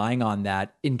are relying on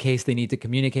that in case they need to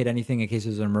communicate anything, in case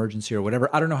there's an emergency or whatever.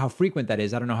 I don't know how frequent that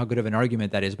is. I don't know how good of an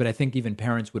argument that is, but I think even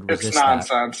parents would resist that. It's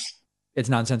nonsense. It's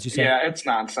nonsense, you say? Yeah, it's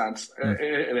nonsense.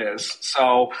 It is.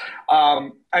 So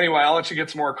anyway, I'll let you get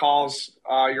some more calls.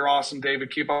 You're awesome,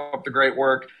 David. Keep up the great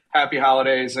work. Happy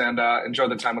holidays, and enjoy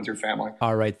the time with your family.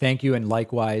 All right. Thank you. And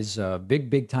likewise,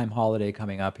 big time holiday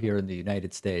coming up here in the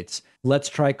United States. Let's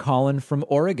try Colin from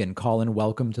Oregon. Colin,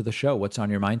 welcome to the show. What's on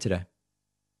your mind today?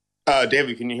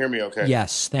 David, can you hear me okay?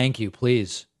 Yes, thank you.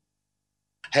 Please.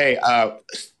 Hey, I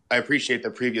appreciate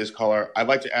the previous caller. I'd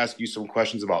like to ask you some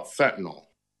questions about fentanyl.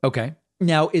 Okay.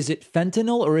 Now, is it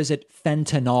fentanyl or is it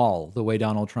fentanyl, the way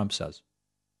Donald Trump says?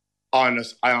 I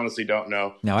honestly don't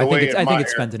know. No, I think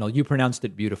it's fentanyl. You pronounced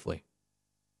it beautifully.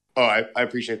 Oh, I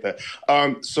appreciate that.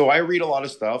 So I read a lot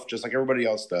of stuff, just like everybody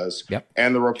else does. Yep.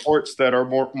 And the reports that are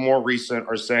more recent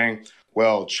are saying,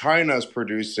 well, China's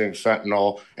producing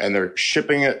fentanyl and they're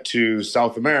shipping it to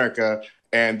South America,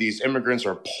 and these immigrants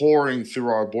are pouring through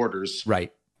our borders,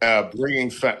 right? Bringing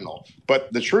fentanyl.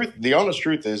 But the honest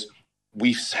truth is,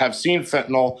 we have seen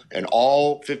fentanyl in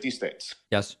all 50 states.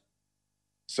 Yes.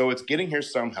 So it's getting here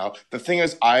somehow. The thing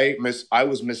is, I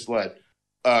was misled.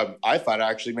 I thought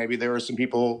actually maybe there were some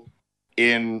people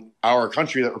in our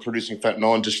country that were producing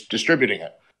fentanyl and just distributing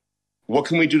it. What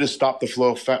can we do to stop the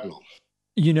flow of fentanyl?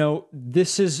 You know,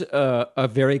 this is a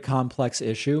very complex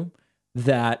issue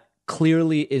that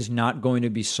clearly is not going to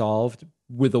be solved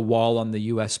with a wall on the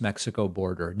U.S.-Mexico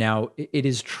border. Now, it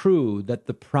is true that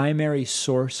the primary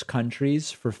source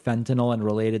countries for fentanyl and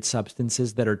related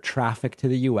substances that are trafficked to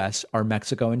the U.S. are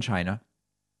Mexico and China.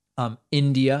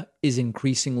 India is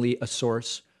increasingly a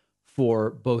source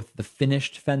for both the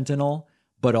finished fentanyl,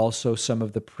 but also some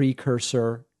of the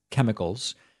precursor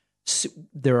chemicals.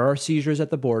 There are seizures at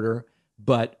the border,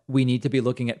 but we need to be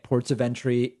looking at ports of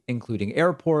entry, including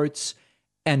airports.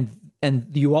 And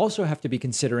you also have to be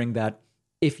considering that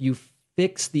if you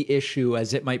fix the issue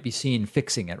as it might be seen,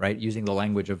 fixing it, right, using the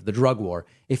language of the drug war,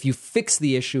 if you fix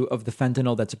the issue of the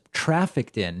fentanyl that's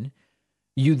trafficked in,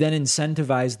 you then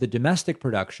incentivize the domestic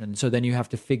production. So then you have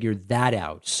to figure that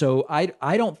out. So I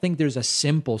don't think there's a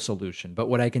simple solution. But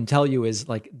what I can tell you is,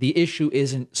 like, the issue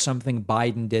isn't something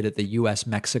Biden did at the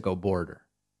U.S.-Mexico border.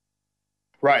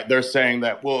 Right. They're saying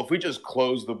that, well, if we just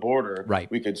close the border, right,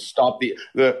 we could stop the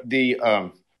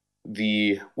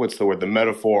what's the word? The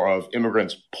metaphor of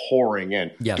immigrants pouring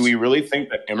in. Yes. Do we really think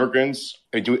that immigrants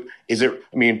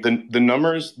the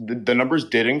numbers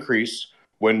did increase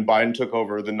when Biden took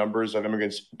over. The numbers of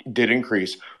immigrants did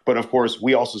increase, but of course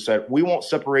we also said we won't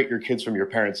separate your kids from your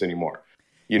parents anymore.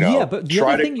 Yeah, but the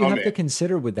other thing you have to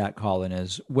consider with that, Colin,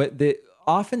 is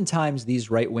oftentimes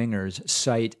these right wingers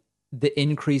cite the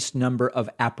increased number of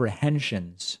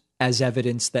apprehensions as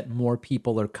evidence that more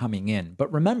people are coming in.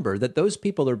 But remember that those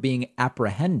people are being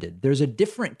apprehended. There's a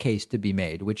different case to be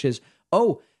made, which is,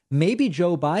 maybe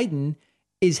Joe Biden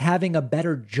is having a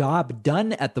better job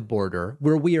done at the border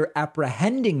where we are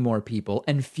apprehending more people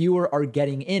and fewer are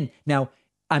getting in. Now,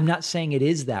 I'm not saying it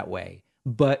is that way,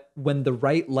 but when the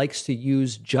right likes to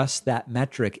use just that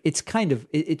metric, it's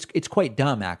quite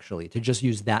dumb, actually, to just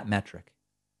use that metric.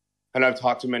 And I've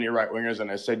talked to many right wingers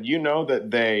and I said, that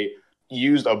they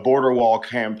used a border wall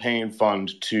campaign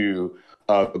fund to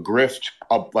grift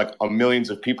up like millions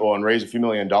of people and raise a few $1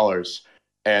 million.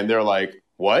 And they're like,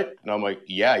 what? And I'm like,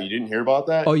 yeah, you didn't hear about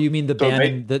that? Oh, you mean the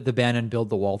ban and build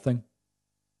the wall thing?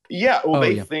 Yeah. Well,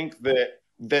 they think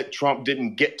that Trump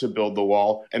didn't get to build the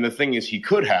wall. And the thing is, he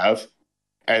could have.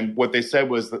 And what they said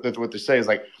was what they say is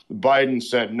like Biden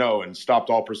said no and stopped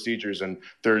all procedures. And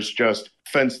there's just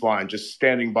fence line just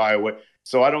standing by.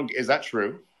 So is that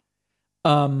true?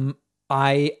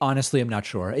 I honestly am not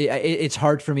sure. It's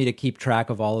hard for me to keep track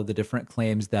of all of the different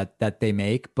claims that they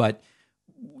make, but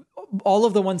all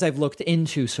of the ones I've looked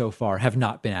into so far have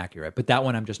not been accurate. But that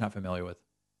one I'm just not familiar with.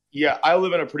 Yeah, I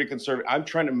live in a pretty conservative. I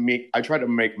try to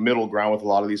make middle ground with a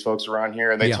lot of these folks around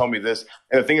here, and they tell me this.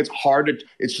 And I think it's hard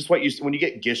it's just when you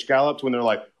get gish galloped when they're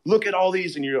like, look at all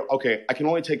these, and you're okay. I can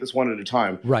only take this one at a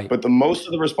time. Right. But most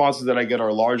of the responses that I get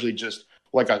are largely just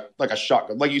like a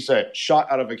shotgun, like you said,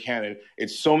 shot out of a cannon.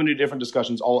 It's so many different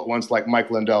discussions all at once, like Mike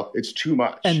Lindell. It's too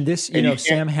much. And this,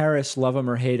 Sam Harris, love him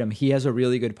or hate him, he has a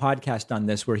really good podcast on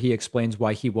this where he explains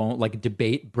why he won't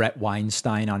debate Brett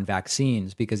Weinstein on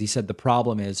vaccines, because he said the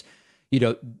problem is,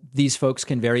 these folks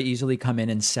can very easily come in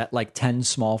and set 10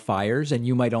 small fires, and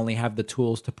you might only have the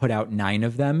tools to put out 9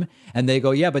 of them. And they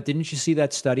go, yeah, but didn't you see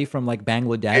that study from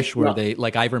Bangladesh where they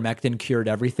ivermectin cured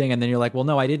everything? And then you're like, well,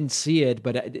 no, I didn't see it,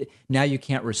 but now you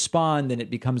can't respond and it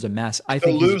becomes a mess. I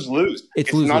think lose-lose.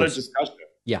 It's not a discussion.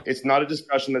 Yeah. It's not a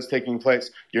discussion that's taking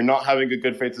place. You're not having a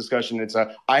good faith discussion. It's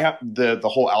I have the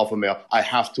whole alpha male. I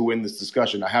have to win this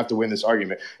discussion. I have to win this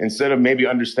argument. Instead of maybe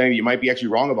understanding you might be actually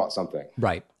wrong about something.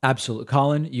 Right. Absolutely.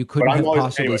 Colin, you couldn't have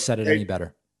possibly said it any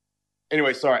better.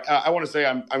 Anyway, sorry. I want to say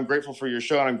I'm grateful for your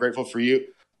show and I'm grateful for you.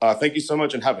 Thank you so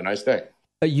much and have a nice day.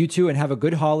 You too, and have a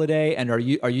good holiday. And are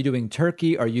you doing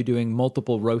turkey? Are you doing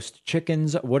multiple roast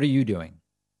chickens? What are you doing?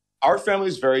 Our family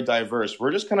is very diverse.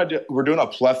 We're just we're doing a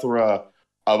plethora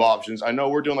of options. I know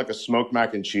we're doing a smoked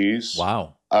mac and cheese.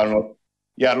 Wow. I don't know.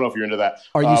 Yeah, I don't know if you're into that.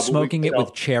 Are you smoking it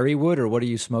with cherry wood, or what are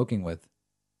you smoking with?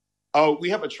 Oh, we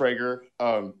have a Traeger.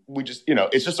 We just,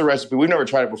 it's just a recipe. We've never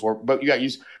tried it before, but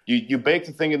you bake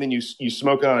the thing and then you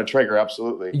smoke it on a Traeger.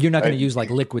 Absolutely. You're not going to use like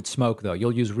liquid smoke though.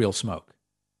 You'll use real smoke.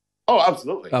 Oh,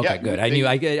 absolutely. Okay,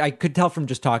 yeah, good. I could tell from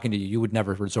just talking to you, you would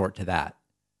never resort to that.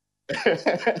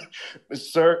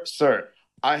 Sir,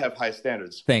 I have high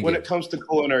standards when it comes to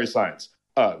culinary science.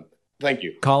 Thank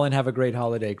you. Colin, have a great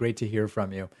holiday. Great to hear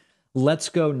from you. Let's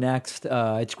go next.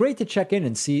 It's great to check in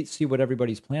and see what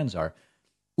everybody's plans are.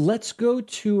 Let's go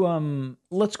to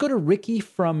Ricky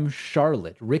from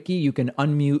Charlotte. Ricky, you can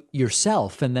unmute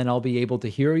yourself, and then I'll be able to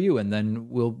hear you, and then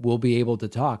we'll be able to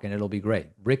talk, and it'll be great.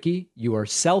 Ricky, you are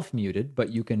self-muted, but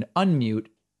you can unmute,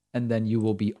 and then you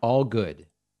will be all good.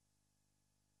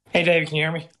 Hey, Dave, can you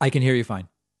hear me? I can hear you fine.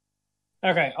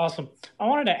 Okay, awesome. I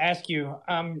wanted to ask you,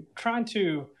 I'm trying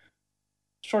to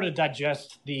sort of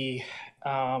digest the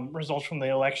results from the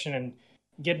election and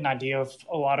get an idea of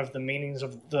a lot of the meanings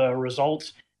of the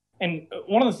results. And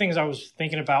one of the things I was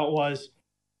thinking about was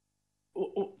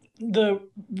the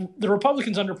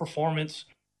Republicans' underperformance.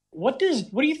 What do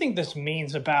you think this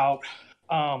means about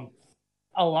a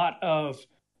lot of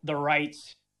the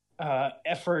right's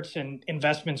efforts and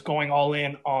investments going all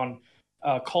in on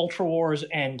culture wars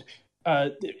and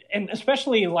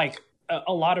especially like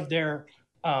a lot of their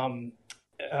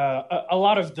a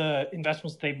lot of the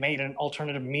investments they've made in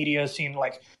alternative media seem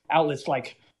like outlets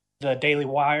like the Daily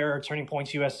Wire, Turning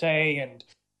Points USA,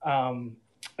 and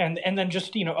then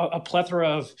just a plethora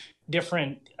of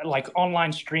different like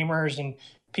online streamers and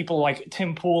people like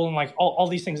Tim Pool and like all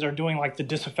these things that are doing like the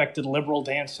disaffected liberal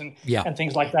dance and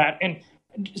things like that. And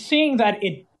seeing that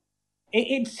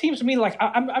it seems to me like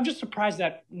I'm just surprised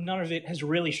that none of it has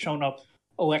really shown up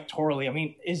electorally. I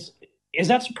mean, is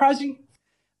that surprising?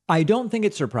 I don't think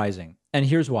it's surprising, and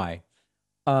here's why.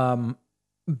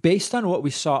 Based on what we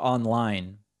saw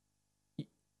online,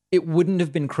 it wouldn't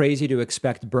have been crazy to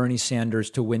expect Bernie Sanders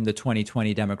to win the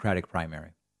 2020 Democratic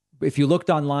primary. If you looked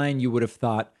online, you would have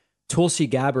thought Tulsi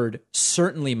Gabbard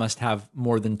certainly must have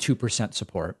more than 2%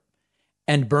 support.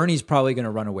 And Bernie's probably going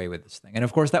to run away with this thing. And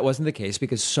of course, that wasn't the case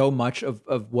because so much of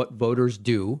what voters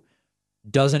do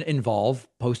doesn't involve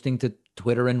posting to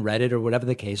Twitter and Reddit or whatever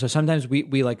the case. So sometimes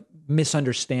we like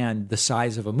misunderstand the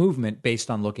size of a movement based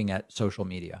on looking at social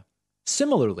media.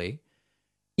 Similarly,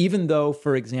 even though,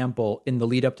 for example, in the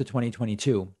lead up to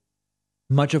 2022,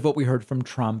 much of what we heard from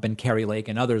Trump and Kari Lake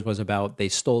and others was about they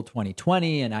stole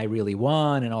 2020 and I really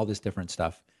won and all this different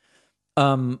stuff.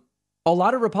 A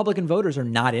lot of Republican voters are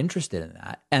not interested in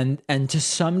that. And to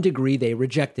some degree, they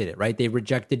rejected it, right? They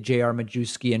rejected J.R.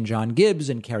 Majewski and John Gibbs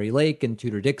and Kari Lake and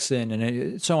Tudor Dixon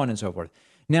and so on and so forth.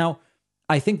 Now,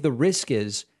 I think the risk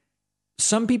is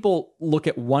some people look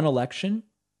at one election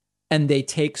and they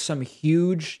take some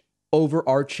huge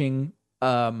overarching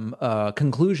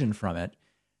conclusion from it.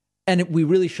 And we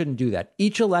really shouldn't do that.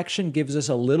 Each election gives us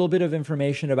a little bit of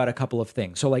information about a couple of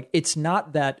things. So like, it's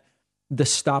not that the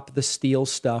stop the steal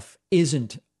stuff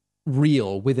isn't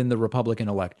real within the Republican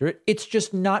electorate. It's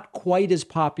just not quite as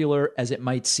popular as it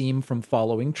might seem from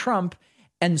following Trump.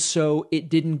 And so it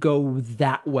didn't go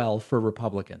that well for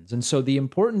Republicans. And so the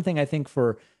important thing I think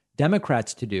for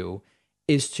Democrats to do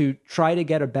is to try to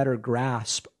get a better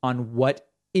grasp on what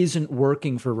isn't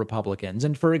working for Republicans.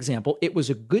 And for example, it was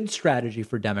a good strategy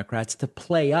for Democrats to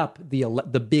play up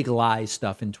the big lie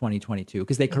stuff in 2022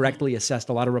 because they correctly assessed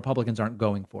a lot of Republicans aren't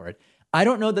going for it. I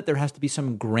don't know that there has to be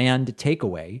some grand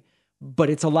takeaway, but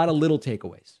it's a lot of little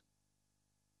takeaways.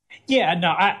 Yeah,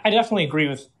 no, I definitely agree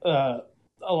with a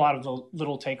lot of the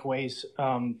little takeaways,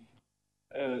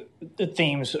 the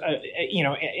themes,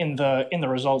 in the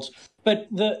results. But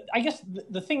I guess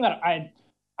the thing that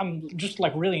I'm just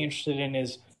like really interested in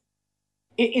is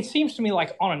it seems to me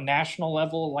like on a national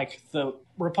level, like the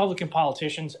Republican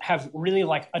politicians have really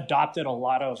like adopted a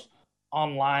lot of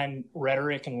online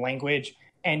rhetoric and language.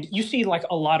 And you see like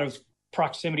a lot of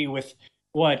proximity with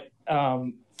what,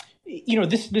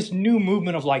 this new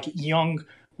movement of like young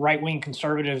right-wing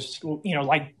conservatives,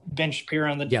 like Ben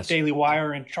Shapiro and the Daily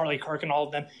Wire and Charlie Kirk and all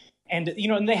of them. And,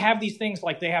 and they have these things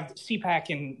like they have CPAC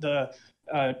and the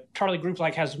Charlie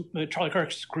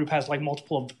Kirk's group has like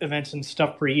multiple events and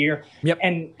stuff per year. Yep.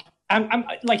 And I'm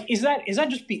like, is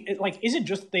it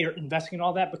just they're investing in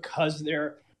all that because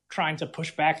they're trying to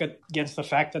push back against the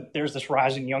fact that there's this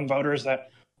rise in young voters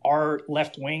that are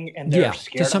left wing and they're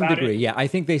scared to some about degree. it? Yeah, I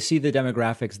think they see the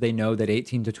demographics. They know that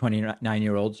 18 to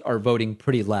 29-year-olds are voting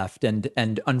pretty left.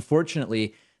 And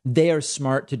unfortunately, they are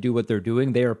smart to do what they're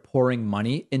doing. They are pouring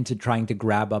money into trying to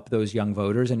grab up those young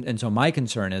voters. And so my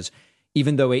concern is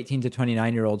even though 18 to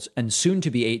 29-year-olds and soon to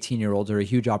be 18-year-olds are a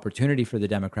huge opportunity for the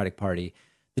Democratic Party,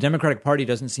 the Democratic Party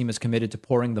doesn't seem as committed to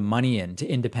pouring the money into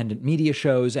independent media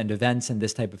shows and events and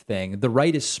this type of thing. The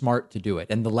right is smart to do it,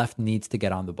 and the left needs to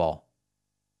get on the ball.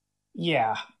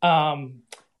 Yeah.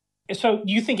 So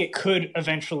you think it could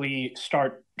eventually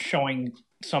start showing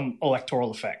some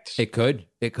electoral effects? It could.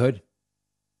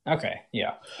 Okay,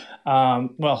 yeah.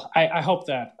 Well, I hope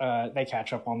that they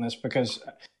catch up on this because,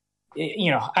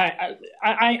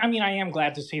 I mean, I am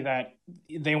glad to see that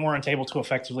they weren't able to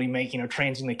effectively make,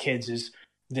 trans and the kids is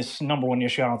this number one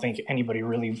issue. I don't think anybody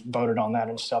really voted on that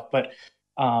and stuff, but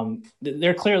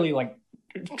they're clearly like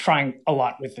trying a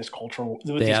lot with this cultural.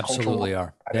 They absolutely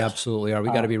are. They absolutely are. We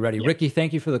got to be ready. Yeah. Ricky,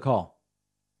 thank you for the call.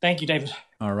 Thank you, David.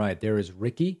 All right, there is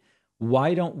Ricky.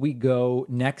 Why don't we go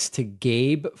next to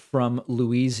Gabe from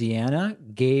Louisiana?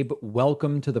 Gabe,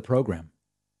 welcome to the program.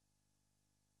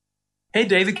 Hey,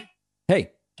 David.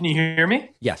 Hey. Can you hear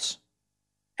me? Yes.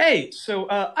 Hey, so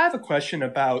I have a question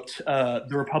about the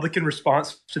Republican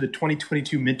response to the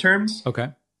 2022 midterms. Okay.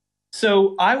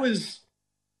 So I was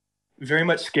very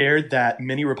much scared that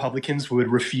many Republicans would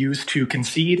refuse to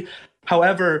concede.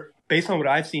 However, based on what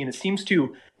I've seen, it seems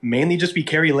to mainly just be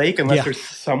Carrie Lake, unless there's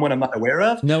someone I'm not aware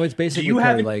of. No, it's basically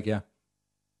Carrie Lake, yeah.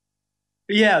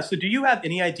 Yeah, so do you have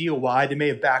any idea why they may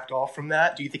have backed off from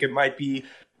that? Do you think it might be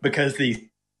because they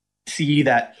see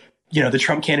that, the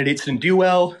Trump candidates didn't do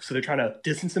well, so they're trying to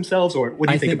distance themselves, or what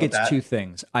do you think about that? I think it's two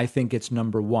things. I think it's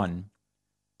number one,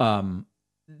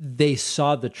 they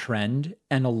saw the trend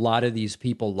and a lot of these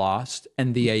people lost,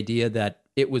 and the idea that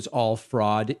it was all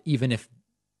fraud, even if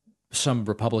some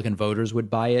Republican voters would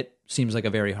buy it, seems like a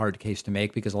very hard case to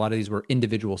make because a lot of these were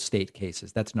individual state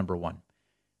cases. That's number one.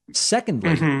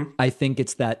 Secondly, I think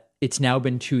it's that it's now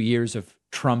been 2 years of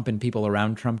Trump and people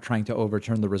around Trump trying to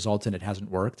overturn the results, and it hasn't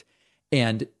worked.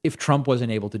 And if Trump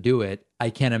wasn't able to do it, I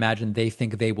can't imagine they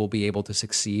think they will be able to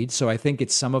succeed. So I think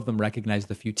it's some of them recognize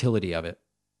the futility of it.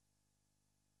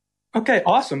 Okay,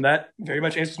 awesome. That very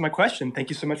much answers my question. Thank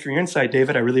you so much for your insight,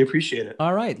 David. I really appreciate it.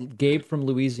 All right. Gabe from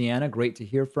Louisiana, great to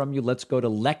hear from you. Let's go to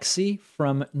Lexi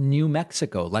from New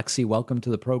Mexico. Lexi, welcome to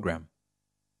the program.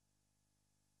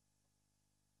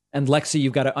 And Lexi,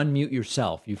 you've got to unmute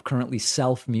yourself. You've currently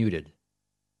self-muted.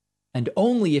 And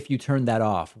only if you turn that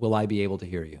off will I be able to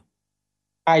hear you.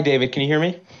 Hi, David. Can you hear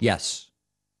me? Yes.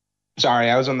 Sorry,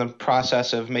 I was in the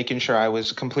process of making sure I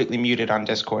was completely muted on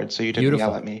Discord, so you didn't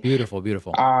yell at me. Beautiful.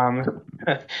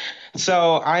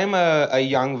 So I'm a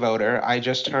young voter. I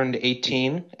just turned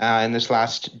 18 in this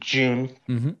last June,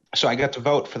 so I got to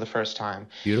vote for the first time.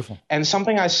 Beautiful. And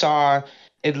something I saw,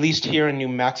 at least here in New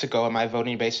Mexico, in my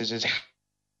voting bases, is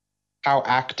how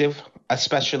active,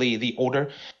 especially the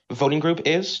older voting group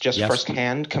is, just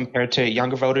firsthand, compared to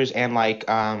younger voters and like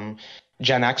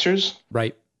Gen Xers.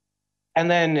 Right. And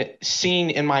then seeing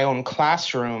in my own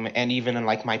classroom and even in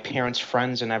like my parents'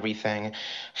 friends and everything,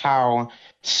 how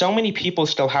so many people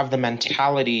still have the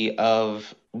mentality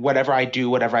of whatever I do,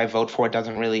 whatever I vote for, it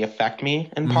doesn't really affect me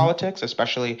in politics,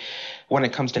 especially when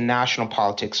it comes to national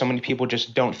politics. So many people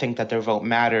just don't think that their vote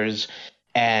matters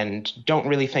and don't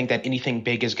really think that anything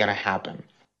big is going to happen.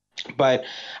 But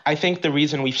I think the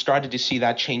reason we've started to see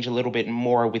that change a little bit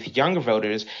more with younger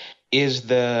voters is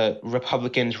the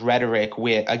Republicans' rhetoric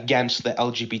against the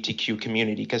LGBTQ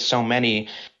community, because so many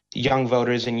young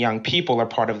voters and young people are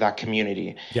part of that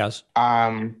community. Yes.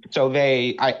 So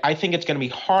I think it's going to be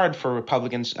hard for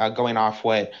Republicans, going off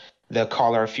what the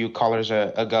caller a few callers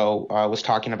ago was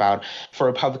talking about, for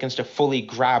Republicans to fully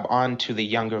grab onto the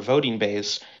younger voting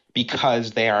base,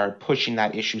 because they are pushing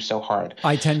that issue so hard.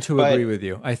 I tend to agree with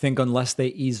you. I think unless they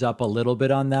ease up a little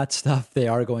bit on that stuff, they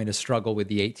are going to struggle with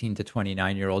the 18 to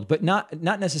 29-year-old, but not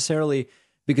necessarily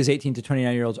because 18 to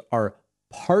 29-year-olds are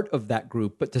part of that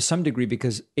group, but to some degree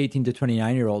because 18 to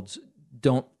 29-year-olds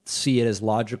don't see it as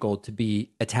logical to be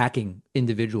attacking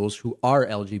individuals who are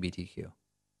LGBTQ.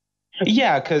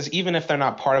 Yeah, because even if they're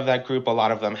not part of that group, a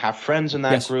lot of them have friends in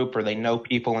that group, or they know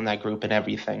people in that group and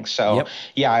everything. So,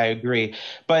 yeah, I agree.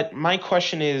 But my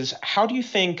question is, how do you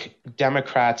think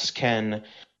Democrats can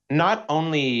not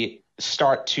only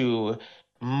start to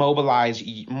mobilize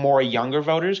more younger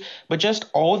voters, but just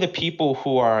all the people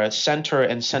who are center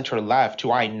and center left,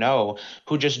 who I know,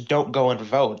 who just don't go and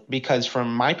vote? Because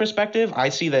from my perspective, I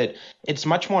see that it's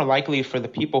much more likely for the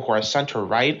people who are center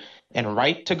right and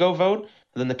right to go vote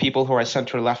than the people who are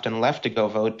center left and left to go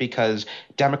vote, because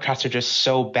Democrats are just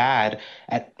so bad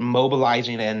at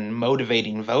mobilizing and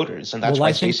motivating voters. And that's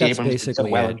why Stacey Abrams did so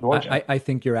well in Georgia. I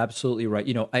think you're absolutely right.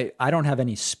 I don't have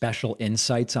any special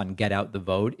insights on get out the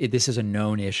vote. This is a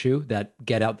known issue that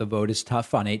get out the vote is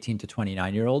tough on 18 to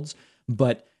 29-year-olds.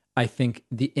 But I think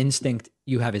the instinct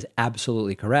you have is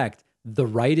absolutely correct. The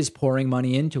right is pouring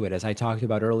money into it, as I talked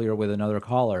about earlier with another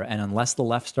caller. And unless the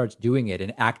left starts doing it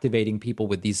and activating people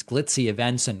with these glitzy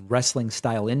events and wrestling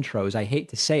style intros, I hate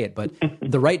to say it, but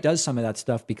the right does some of that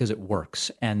stuff because it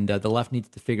works. And the left needs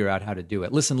to figure out how to do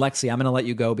it. Listen, Lexi, I'm going to let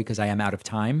you go because I am out of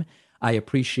time. I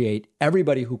appreciate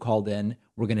everybody who called in.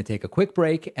 We're going to take a quick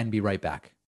break and be right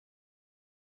back.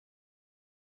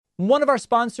 One of our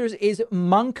sponsors is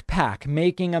Monk Pack,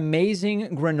 making amazing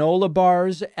granola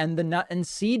bars and the nut and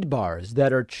seed bars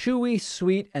that are chewy,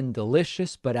 sweet, and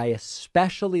delicious, but I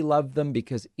especially love them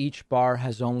because each bar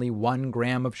has only 1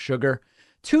 gram of sugar,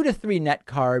 2 to 3 net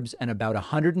carbs, and about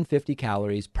 150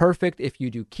 calories. Perfect if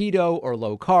you do keto or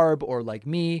low carb, or like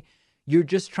me, you're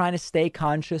just trying to stay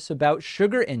conscious about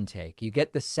sugar intake. You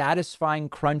get the satisfying,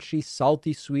 crunchy,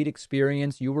 salty, sweet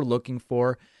experience you were looking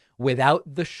for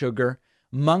without the sugar.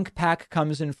 Monk Pack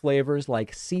comes in flavors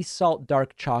like sea salt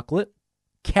dark chocolate,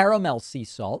 caramel sea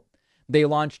salt. They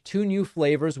launched 2 new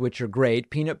flavors, which are great,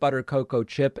 peanut butter cocoa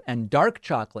chip and dark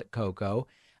chocolate cocoa.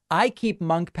 I keep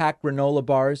Monk Pack granola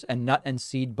bars and nut and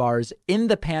seed bars in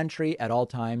the pantry at all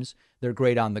times. They're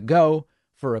great on the go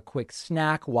for a quick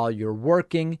snack while you're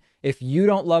working. If you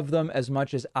don't love them as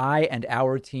much as I and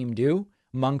our team do,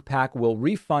 Monk Pack will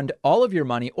refund all of your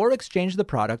money or exchange the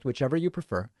product, whichever you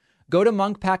prefer. Go to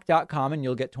monkpack.com and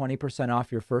you'll get 20%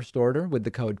 off your first order with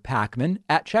the code PACMAN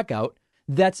at checkout.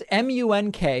 That's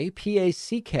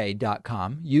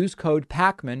monkpack.com. Use code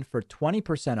PACMAN for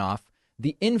 20% off.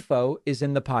 The info is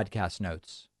in the podcast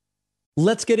notes.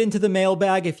 Let's get into the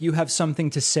mailbag. If you have something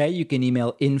to say, you can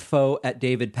email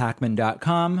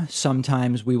info@davidpacman.com.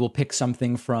 Sometimes we will pick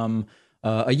something from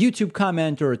a YouTube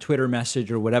comment or a Twitter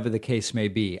message or whatever the case may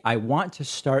be. I want to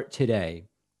start today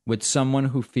with someone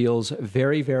who feels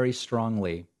very, very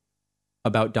strongly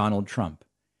about Donald Trump.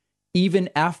 Even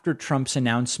after Trump's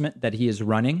announcement that he is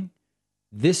running,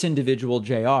 this individual,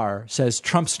 JR, says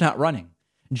Trump's not running.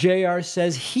 JR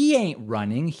says he ain't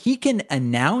running. He can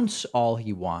announce all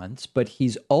he wants, but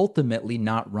he's ultimately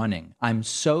not running. I'm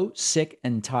so sick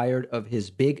and tired of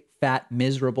his big, fat,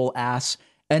 miserable ass.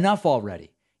 Enough already.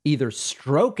 Either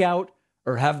stroke out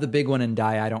or have the big one and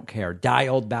die. I don't care. Die,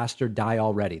 old bastard, die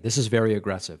already. This is very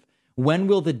aggressive. When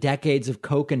will the decades of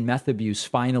coke and meth abuse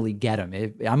finally get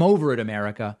him? I'm over it,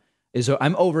 America.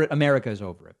 I'm over it. America is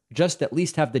over it. Just at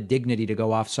least have the dignity to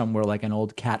go off somewhere like an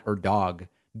old cat or dog.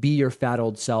 Be your fat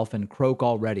old self and croak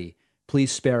already.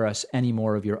 Please spare us any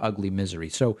more of your ugly misery.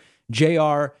 So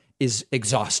JR is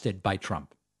exhausted by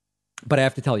Trump. But I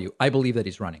have to tell you, I believe that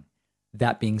he's running.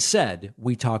 That being said,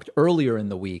 we talked earlier in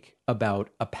the week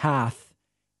about a path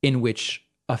in which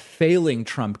a failing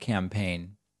Trump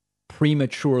campaign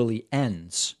prematurely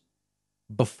ends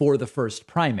before the first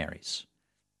primaries.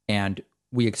 And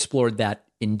we explored that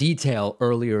in detail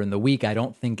earlier in the week. I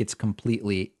don't think it's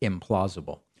completely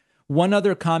implausible. One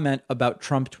other comment about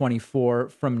Trump 24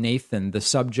 from Nathan. The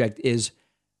subject is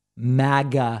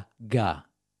MAGA.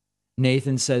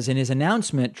 Nathan says, in his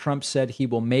announcement, Trump said he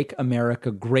will make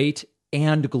America great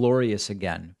and glorious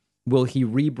again. Will he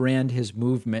rebrand his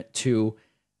movement to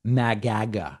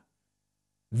MAGAGA?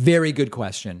 Very good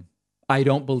question. I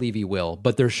don't believe he will,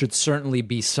 but there should certainly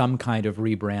be some kind of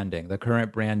rebranding. The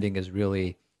current branding is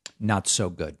really not so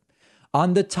good.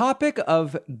 On the topic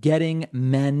of getting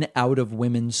men out of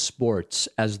women's sports,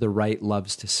 as the right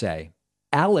loves to say,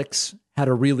 Alex had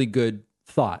a really good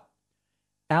thought.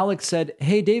 Alex said,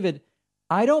 hey, David,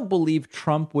 I don't believe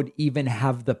Trump would even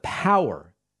have the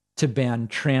power to ban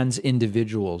trans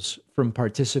individuals from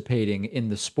participating in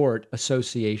the sport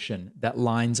association that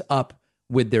lines up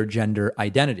with their gender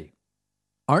identity.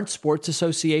 Aren't sports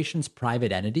associations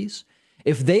private entities?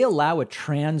 If they allow a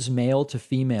trans male to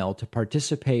female to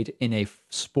participate in a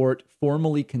sport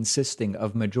formally consisting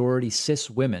of majority cis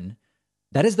women,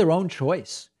 that is their own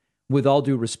choice. With all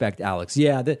due respect, Alex.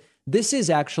 Yeah, this is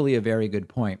actually a very good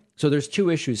point. So there's 2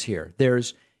 issues here.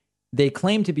 They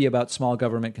claim to be about small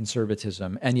government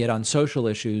conservatism, and yet on social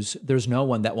issues, there's no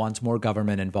one that wants more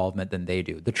government involvement than they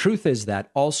do. The truth is that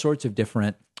all sorts of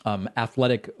different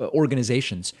athletic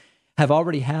organizations have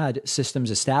already had systems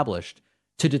established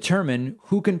to determine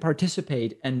who can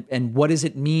participate and what does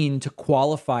it mean to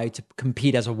qualify to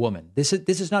compete as a woman. This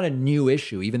is not a new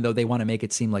issue, even though they want to make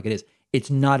it seem like it is. It's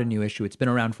not a new issue. It's been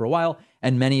around for a while,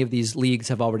 and many of these leagues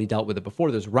have already dealt with it before.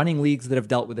 There's running leagues that have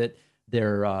dealt with it.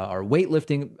 There are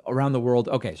weightlifting around the world.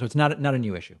 Okay, so it's not a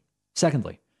new issue.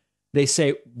 Secondly, they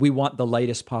say we want the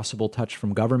lightest possible touch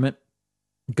from government.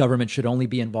 Government should only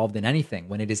be involved in anything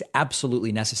when it is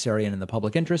absolutely necessary and in the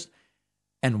public interest.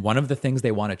 And one of the things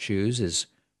they want to choose is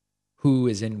who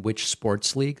is in which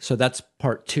sports league. So that's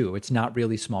part 2. It's not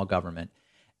really small government.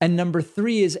 And number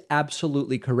three is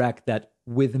absolutely correct that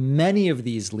with many of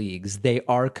these leagues, they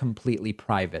are completely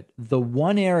private. The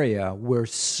one area where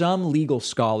some legal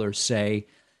scholars say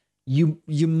you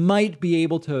might be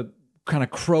able to kind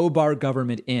of crowbar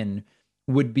government in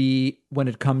would be when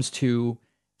it comes to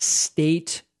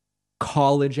state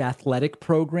college athletic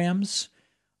programs,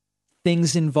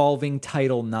 things involving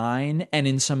Title IX, and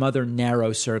in some other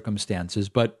narrow circumstances.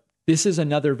 But this is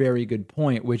another very good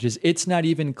point, which is it's not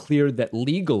even clear that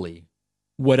legally,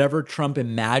 whatever Trump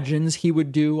imagines he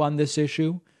would do on this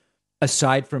issue,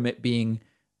 aside from it being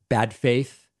bad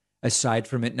faith, aside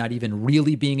from it not even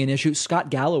really being an issue. Scott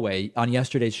Galloway on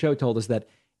yesterday's show told us that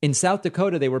in South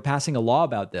Dakota, they were passing a law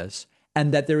about this,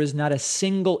 and that there is not a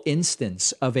single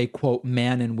instance of a, quote,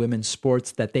 man and women's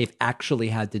sports that they've actually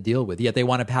had to deal with, yet they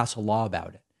want to pass a law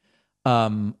about it.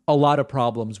 A lot of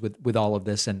problems with all of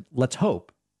this, and let's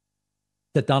hope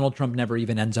that Donald Trump never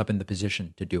even ends up in the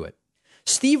position to do it.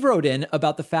 Steve wrote in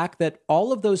about the fact that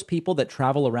all of those people that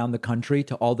travel around the country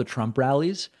to all the Trump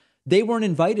rallies, they weren't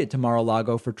invited to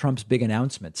Mar-a-Lago for Trump's big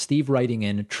announcement. Steve writing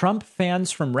in, Trump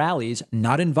fans from rallies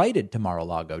not invited to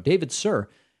Mar-a-Lago. David Sir,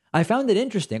 I found it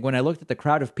interesting when I looked at the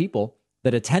crowd of people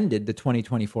that attended the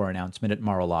 2024 announcement at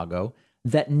Mar-a-Lago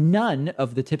that none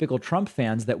of the typical Trump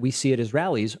fans that we see at his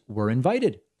rallies were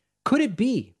invited. Could it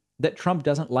be that Trump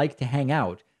doesn't like to hang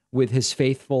out with his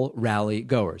faithful rally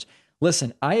goers?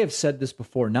 Listen, I have said this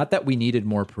before, not that we needed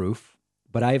more proof,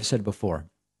 but I have said before,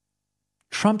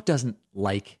 Trump doesn't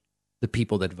like the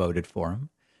people that voted for him.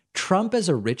 Trump, as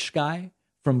a rich guy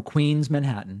from Queens,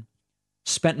 Manhattan,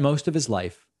 spent most of his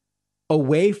life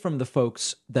away from the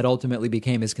folks that ultimately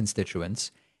became his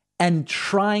constituents and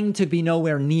trying to be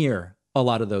nowhere near a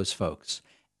lot of those folks.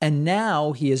 And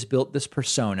now he has built this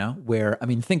persona where, I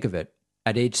mean, think of it.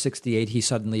 At age 68, he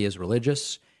suddenly is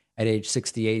religious. At age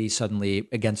 68, he's suddenly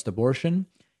against abortion.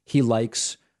 He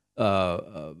likes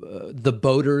the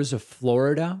boaters of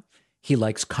Florida. He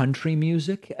likes country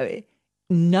music.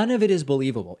 None of it is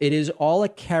believable. It is all a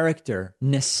character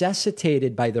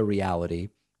necessitated by the reality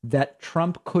that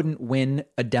Trump couldn't win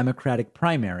a Democratic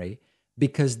primary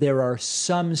because there are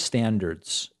some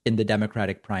standards in the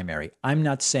Democratic primary. I'm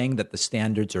not saying that the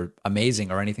standards are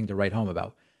amazing or anything to write home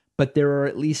about, but there are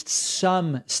at least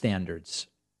some standards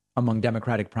among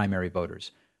Democratic primary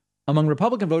voters. Among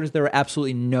Republican voters, there are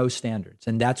absolutely no standards.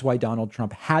 And that's why Donald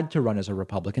Trump had to run as a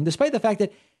Republican, despite the fact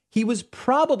that he was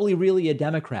probably really a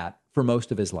Democrat for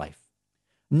most of his life.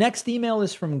 Next email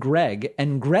is from Greg,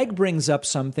 and Greg brings up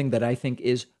something that I think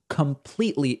is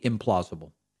completely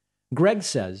implausible. Greg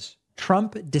says,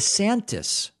 Trump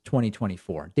DeSantis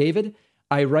 2024. David,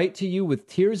 I write to you with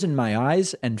tears in my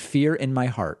eyes and fear in my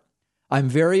heart. I'm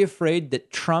very afraid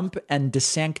that Trump and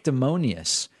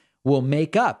DeSanctimonious will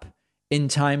make up in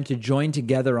time to join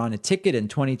together on a ticket in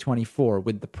 2024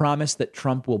 with the promise that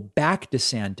Trump will back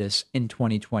DeSantis in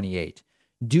 2028.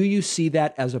 Do you see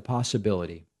that as a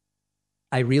possibility?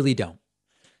 I really don't.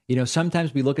 You know,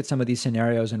 sometimes we look at some of these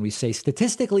scenarios and we say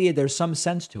statistically there's some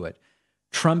sense to it.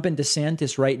 Trump and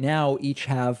DeSantis right now each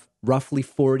have roughly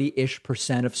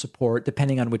 40-ish% of support,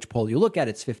 depending on which poll you look at.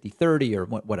 It's 50-30 or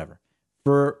whatever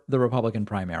for the Republican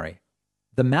primary.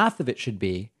 The math of it should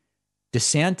be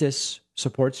DeSantis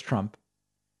supports Trump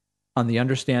on the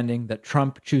understanding that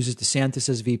Trump chooses DeSantis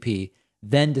as VP,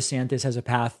 then DeSantis has a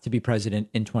path to be president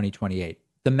in 2028.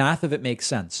 The math of it makes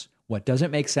sense. What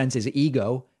doesn't make sense is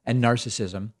ego, and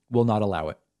narcissism will not allow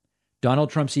it. Donald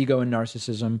Trump's ego and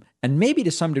narcissism, and maybe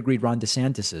to some degree Ron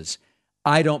DeSantis's,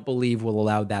 I don't believe will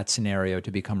allow that scenario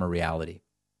to become a reality.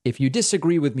 If you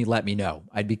disagree with me, let me know.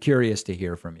 I'd be curious to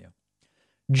hear from you.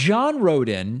 John wrote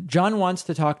in. John wants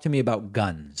to talk to me about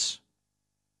guns.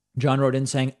 John wrote in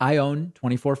saying, I own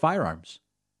 24 firearms,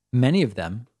 many of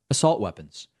them assault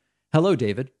weapons. Hello,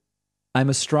 David. I'm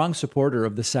a strong supporter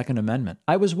of the Second Amendment.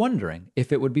 I was wondering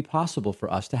if it would be possible for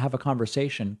us to have a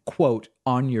conversation, quote,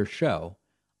 on your show,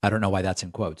 I don't know why that's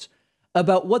in quotes,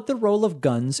 about what the role of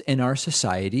guns in our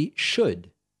society should.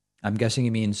 I'm guessing he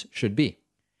means should be,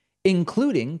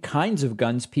 including kinds of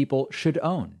guns people should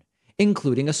own,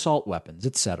 including assault weapons,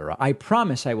 etc. I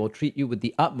promise I will treat you with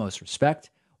the utmost respect.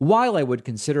 While I would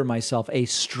consider myself a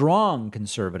strong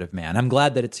conservative man, I'm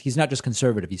glad that he's not just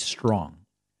conservative, he's strong.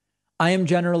 I am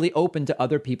generally open to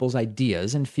other people's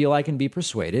ideas and feel I can be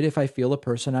persuaded if I feel a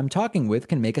person I'm talking with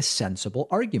can make a sensible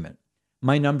argument.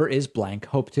 My number is blank.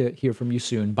 Hope to hear from you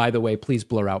soon. By the way, please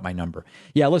blur out my number.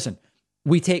 Yeah, listen,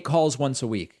 we take calls once a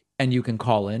week and you can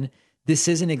call in. This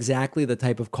isn't exactly the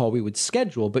type of call we would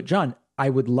schedule, but John,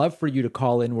 I would love for you to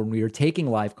call in when we are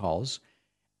taking live calls.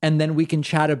 And then we can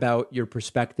chat about your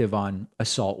perspective on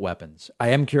assault weapons. I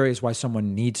am curious why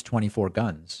someone needs 24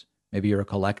 guns. Maybe you're a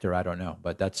collector. I don't know.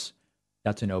 But that's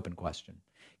an open question.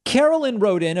 Carolyn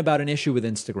wrote in about an issue with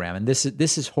Instagram, and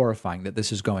this is horrifying that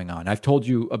this is going on. I've told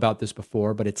you about this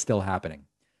before, but it's still happening.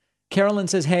 Carolyn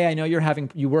says, hey, I know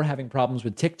you were having problems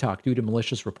with TikTok due to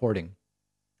malicious reporting.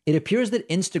 It appears that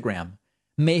Instagram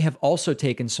may have also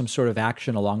taken some sort of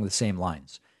action along the same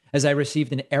lines, as I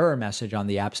received an error message on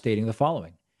the app stating the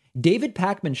following. David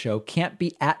Pakman Show can't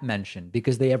be @mentioned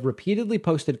because they have repeatedly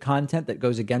posted content that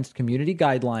goes against community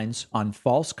guidelines on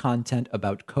false content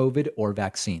about COVID or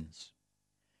vaccines.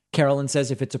 Carolyn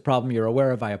says, if it's a problem you're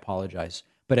aware of, I apologize.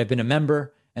 But I've been a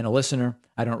member and a listener.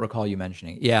 I don't recall you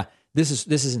mentioning it. Yeah, this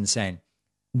is insane.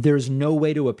 There's no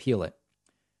way to appeal it.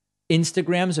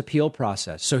 Instagram's appeal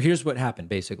process. So here's what happened,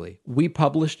 basically. We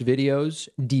published videos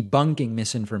debunking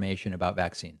misinformation about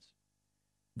vaccines.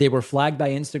 They were flagged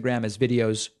by Instagram as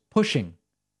videos pushing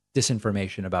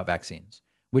disinformation about vaccines,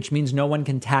 which means no one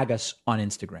can tag us on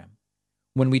Instagram.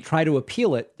 When we try to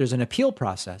appeal it, there's an appeal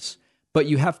process, but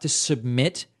you have to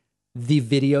submit the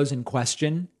videos in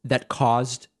question that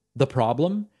caused the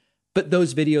problem, but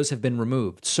those videos have been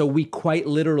removed. So we quite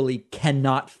literally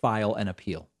cannot file an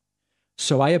appeal.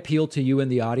 So I appeal to you in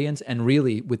the audience, and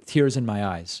really with tears in my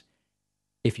eyes,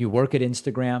 if you work at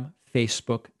Instagram,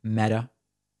 Facebook, Meta,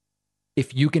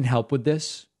 if you can help with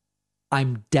this,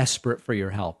 I'm desperate for your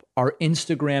help. Our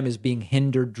Instagram is being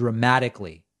hindered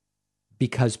dramatically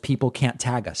because people can't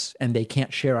tag us and they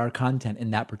can't share our content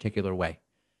in that particular way.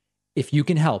 If you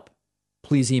can help,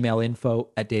 please email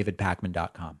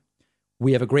info@davidpakman.com.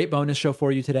 We have a great bonus show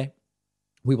for you today.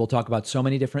 We will talk about so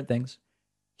many different things.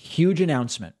 Huge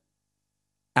announcement.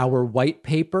 Our white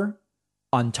paper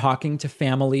on talking to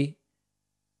family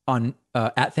on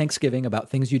at Thanksgiving about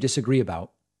things you disagree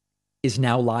about is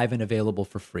now live and available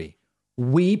for free.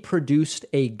 We produced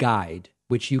a guide,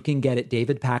 which you can get at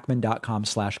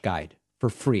davidpakman.com/guide for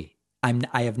free.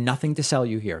 I have nothing to sell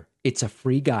you here. It's a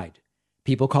free guide.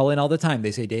 People call in all the time.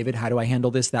 They say, David, how do I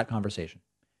handle this, that conversation?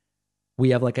 We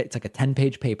have it's like a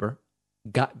 10-page paper.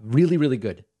 Got really, really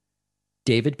good.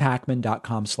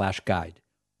 davidpakman.com/guide.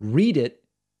 Read it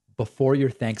before your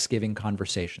Thanksgiving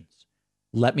conversations.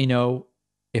 Let me know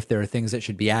if there are things that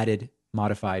should be added,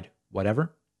 modified,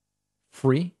 whatever.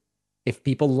 Free. If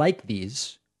people like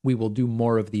these, we will do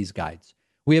more of these guides.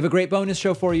 We have a great bonus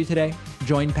show for you today.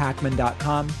 Join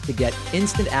Pakman.com to get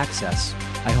instant access.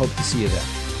 I hope to see you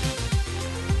there.